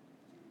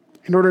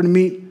in order to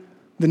meet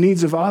the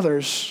needs of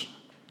others,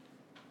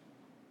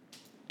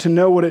 to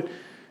know what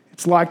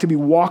it's like to be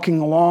walking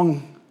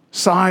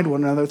alongside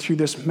one another through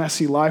this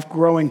messy life,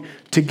 growing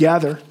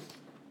together.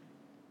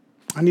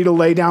 I need to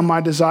lay down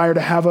my desire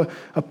to have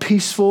a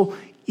peaceful,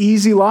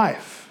 easy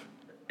life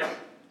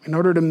in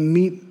order to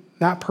meet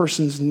that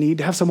person's need,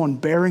 to have someone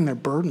bearing their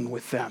burden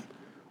with them,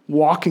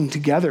 walking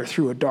together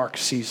through a dark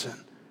season.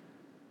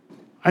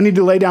 I need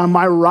to lay down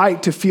my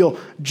right to feel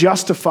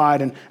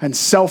justified and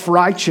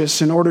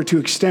self-righteous in order to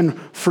extend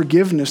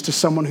forgiveness to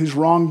someone who's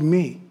wronged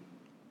me,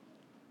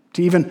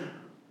 to even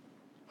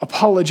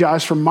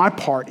apologize for my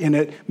part in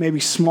it, maybe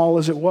small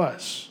as it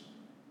was.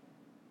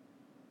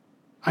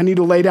 I need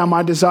to lay down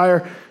my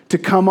desire to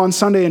come on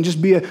Sunday and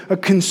just be a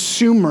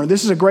consumer.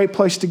 This is a great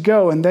place to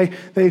go, and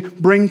they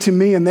bring to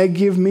me and they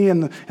give me,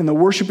 and the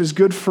worship is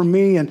good for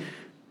me, and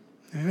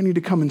I need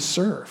to come and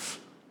serve,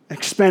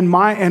 expend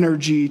my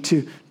energy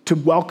to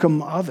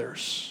welcome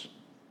others.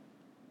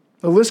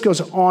 The list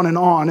goes on,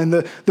 and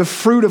the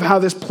fruit of how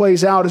this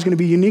plays out is going to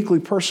be uniquely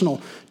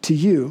personal to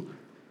you,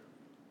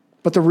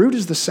 but the root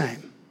is the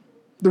same.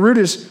 The root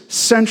is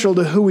central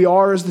to who we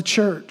are as the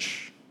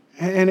church.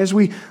 And as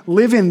we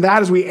live in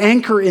that, as we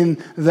anchor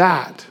in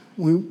that,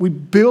 we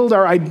build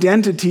our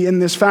identity in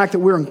this fact that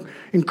we're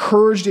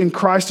encouraged in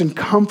Christ and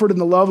comforted in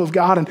the love of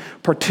God and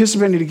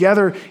participating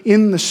together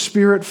in the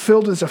Spirit,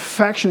 filled with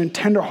affection and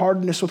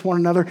tenderheartedness with one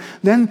another,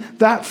 then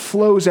that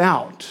flows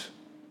out.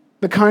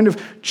 The kind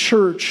of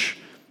church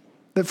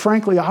that,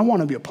 frankly, I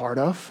want to be a part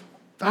of.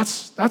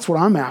 That's what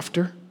I'm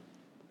after.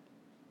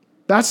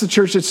 That's the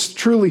church that's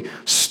truly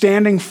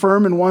standing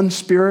firm in one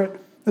spirit,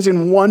 that's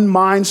in one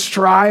mind,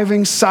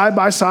 striving side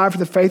by side for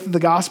the faith of the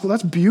gospel.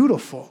 That's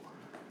beautiful.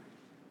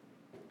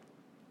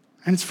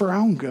 And it's for our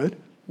own good.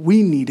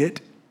 We need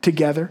it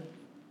together.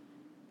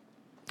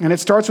 And it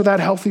starts with that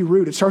healthy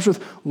root. It starts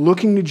with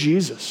looking to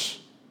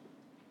Jesus,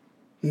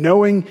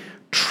 knowing,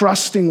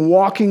 trusting,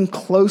 walking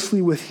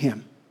closely with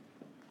him.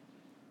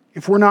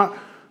 If we're not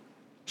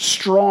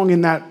strong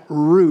in that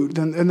root,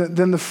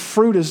 then the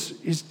fruit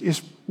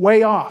is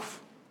way off.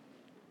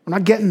 We're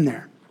not getting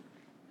there.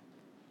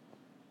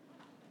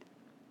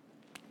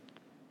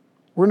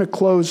 We're going to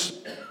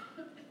close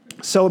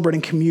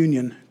celebrating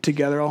communion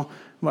together. I'll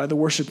invite the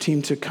worship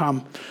team to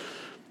come.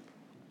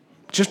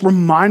 Just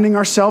reminding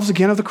ourselves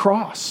again of the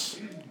cross.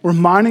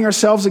 Reminding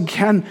ourselves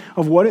again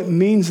of what it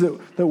means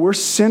that we're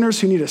sinners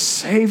who need a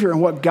Savior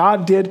and what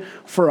God did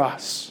for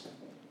us.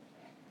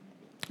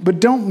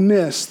 But don't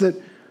miss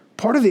that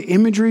part of the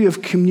imagery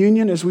of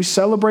communion as we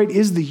celebrate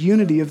is the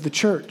unity of the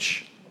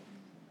church.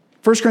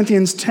 1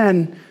 Corinthians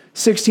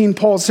 10:16,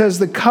 Paul says,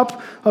 the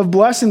cup of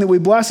blessing that we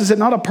bless, is it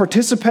not a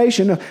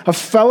participation, a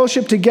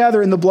fellowship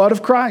together in the blood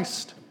of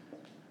Christ?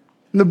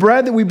 And the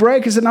bread that we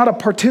break, is it not a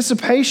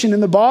participation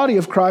in the body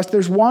of Christ?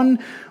 There's one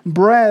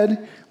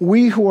bread.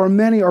 We who are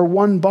many are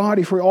one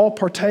body, for we all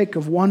partake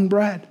of one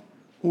bread.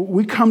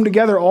 We come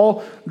together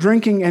all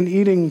drinking and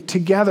eating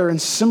together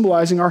and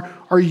symbolizing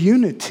our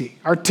unity,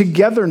 our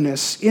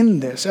togetherness in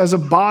this as a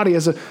body,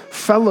 as a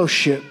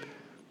fellowship,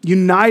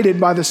 united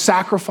by the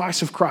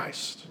sacrifice of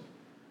Christ.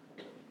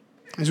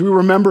 As we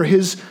remember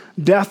his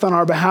death on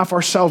our behalf,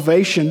 our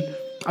salvation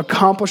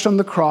accomplished on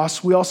the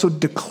cross, we also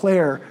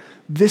declare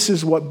this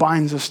is what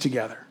binds us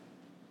together.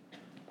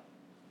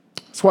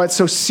 That's why it's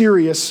so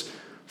serious,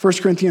 1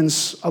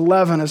 Corinthians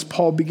 11, as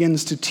Paul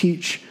begins to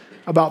teach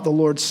about the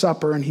Lord's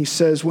Supper, and he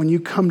says, when you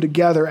come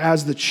together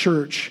as the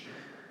church,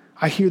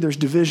 I hear there's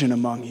division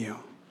among you.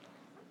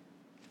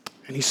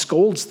 And he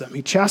scolds them,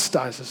 he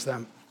chastises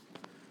them.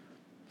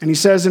 And he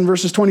says in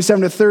verses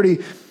 27 to 30,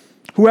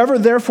 whoever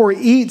therefore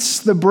eats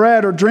the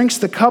bread or drinks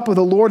the cup of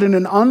the Lord in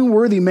an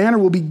unworthy manner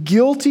will be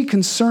guilty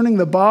concerning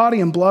the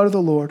body and blood of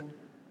the Lord.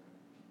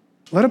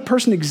 Let a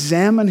person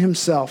examine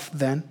himself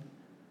then.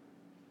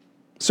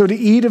 So to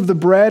eat of the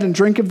bread and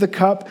drink of the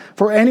cup,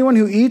 for anyone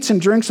who eats and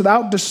drinks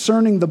without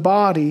discerning the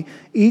body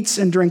eats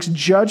and drinks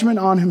judgment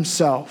on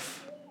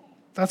himself.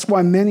 That's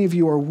why many of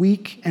you are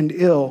weak and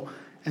ill,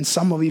 and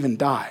some have even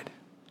died.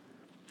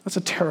 That's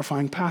a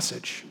terrifying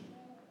passage.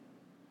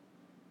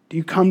 Do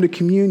you come to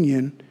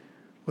communion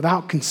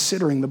without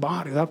considering the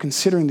body, without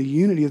considering the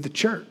unity of the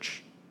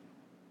church?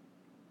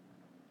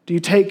 Do you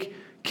take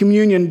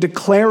communion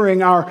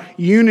declaring our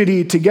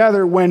unity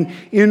together when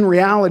in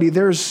reality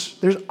there's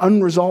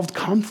unresolved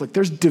conflict.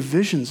 There's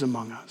divisions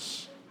among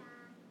us.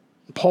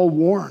 Paul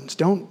warns,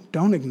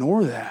 don't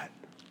ignore that.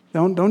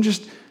 Don't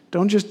just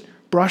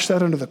brush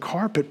that under the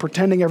carpet,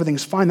 pretending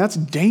everything's fine. That's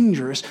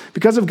dangerous.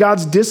 Because of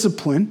God's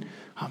discipline,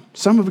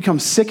 some have become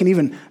sick and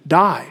even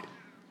died.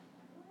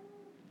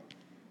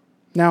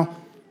 Now,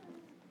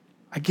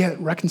 I get it.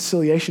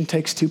 Reconciliation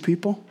takes two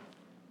people.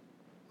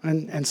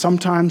 And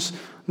sometimes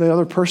the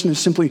other person is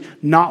simply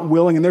not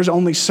willing, and there's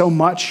only so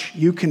much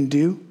you can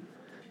do.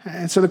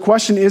 And so the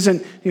question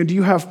isn't, do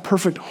you have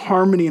perfect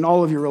harmony in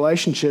all of your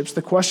relationships?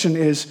 The question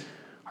is,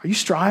 are you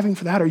striving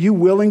for that? Are you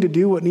willing to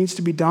do what needs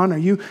to be done? Are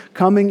you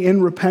coming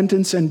in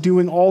repentance and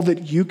doing all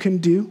that you can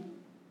do?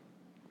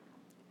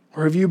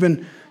 Or have you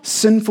been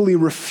sinfully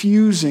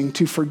refusing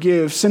to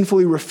forgive,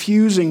 sinfully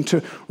refusing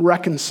to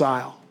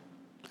reconcile,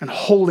 and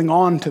holding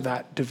on to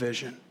that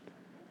division?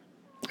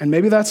 And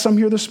maybe that's some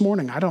here this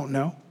morning. I don't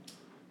know.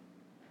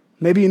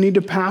 Maybe you need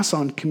to pass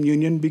on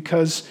communion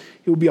because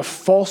it would be a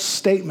false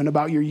statement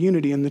about your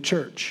unity in the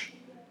church.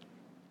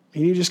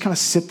 And you just kind of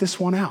sit this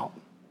one out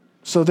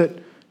so that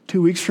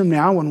 2 weeks from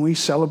now, when we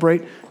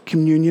celebrate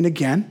communion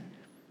again,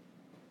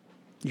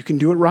 you can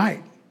do it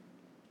right.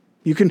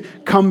 You can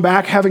come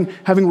back having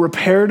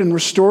repaired and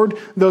restored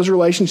those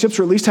relationships,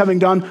 or at least having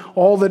done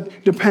all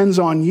that depends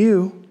on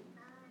you,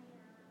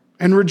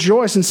 and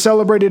rejoice and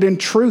celebrate it in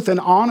truth and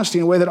honesty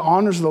in a way that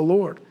honors the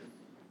Lord.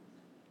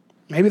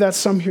 Maybe that's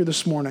some here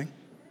this morning.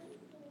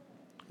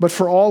 But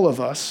for all of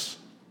us,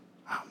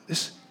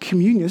 this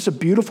communion is a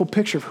beautiful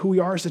picture of who we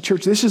are as the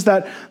church. This is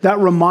that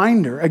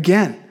reminder,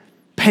 again,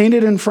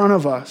 painted in front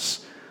of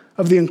us,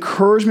 of the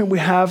encouragement we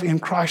have in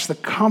Christ, the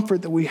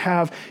comfort that we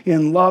have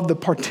in love, the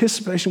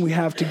participation we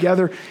have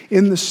together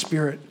in the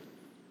Spirit.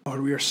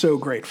 Lord, we are so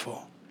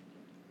grateful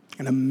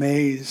and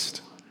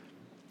amazed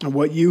at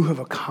what you have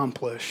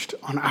accomplished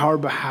on our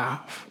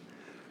behalf,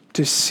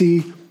 to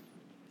see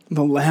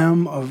the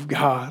Lamb of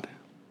God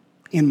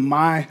in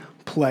my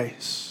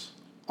place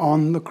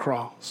on the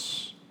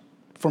cross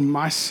for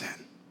my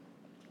sin,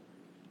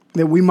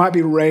 that we might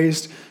be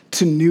raised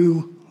to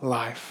new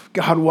life.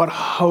 God, what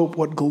hope,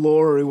 what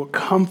glory, what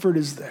comfort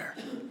is there.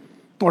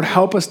 Lord,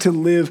 help us to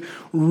live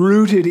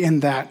rooted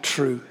in that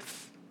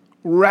truth,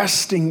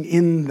 resting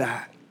in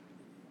that.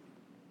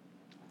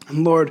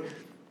 And Lord,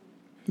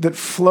 that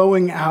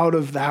flowing out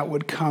of that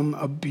would come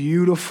a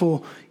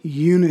beautiful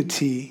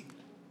unity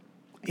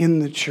in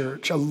the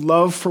church, a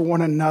love for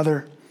one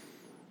another,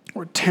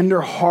 where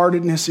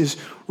tenderheartedness is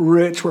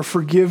rich, where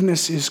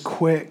forgiveness is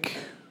quick,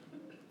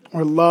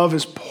 where love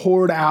is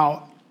poured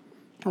out.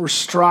 We're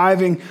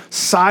striving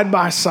side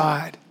by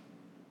side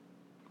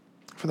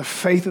for the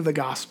faith of the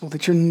gospel,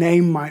 that your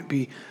name might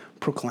be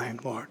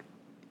proclaimed, Lord.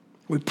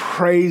 We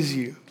praise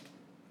you,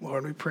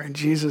 Lord. We pray in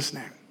Jesus'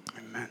 name.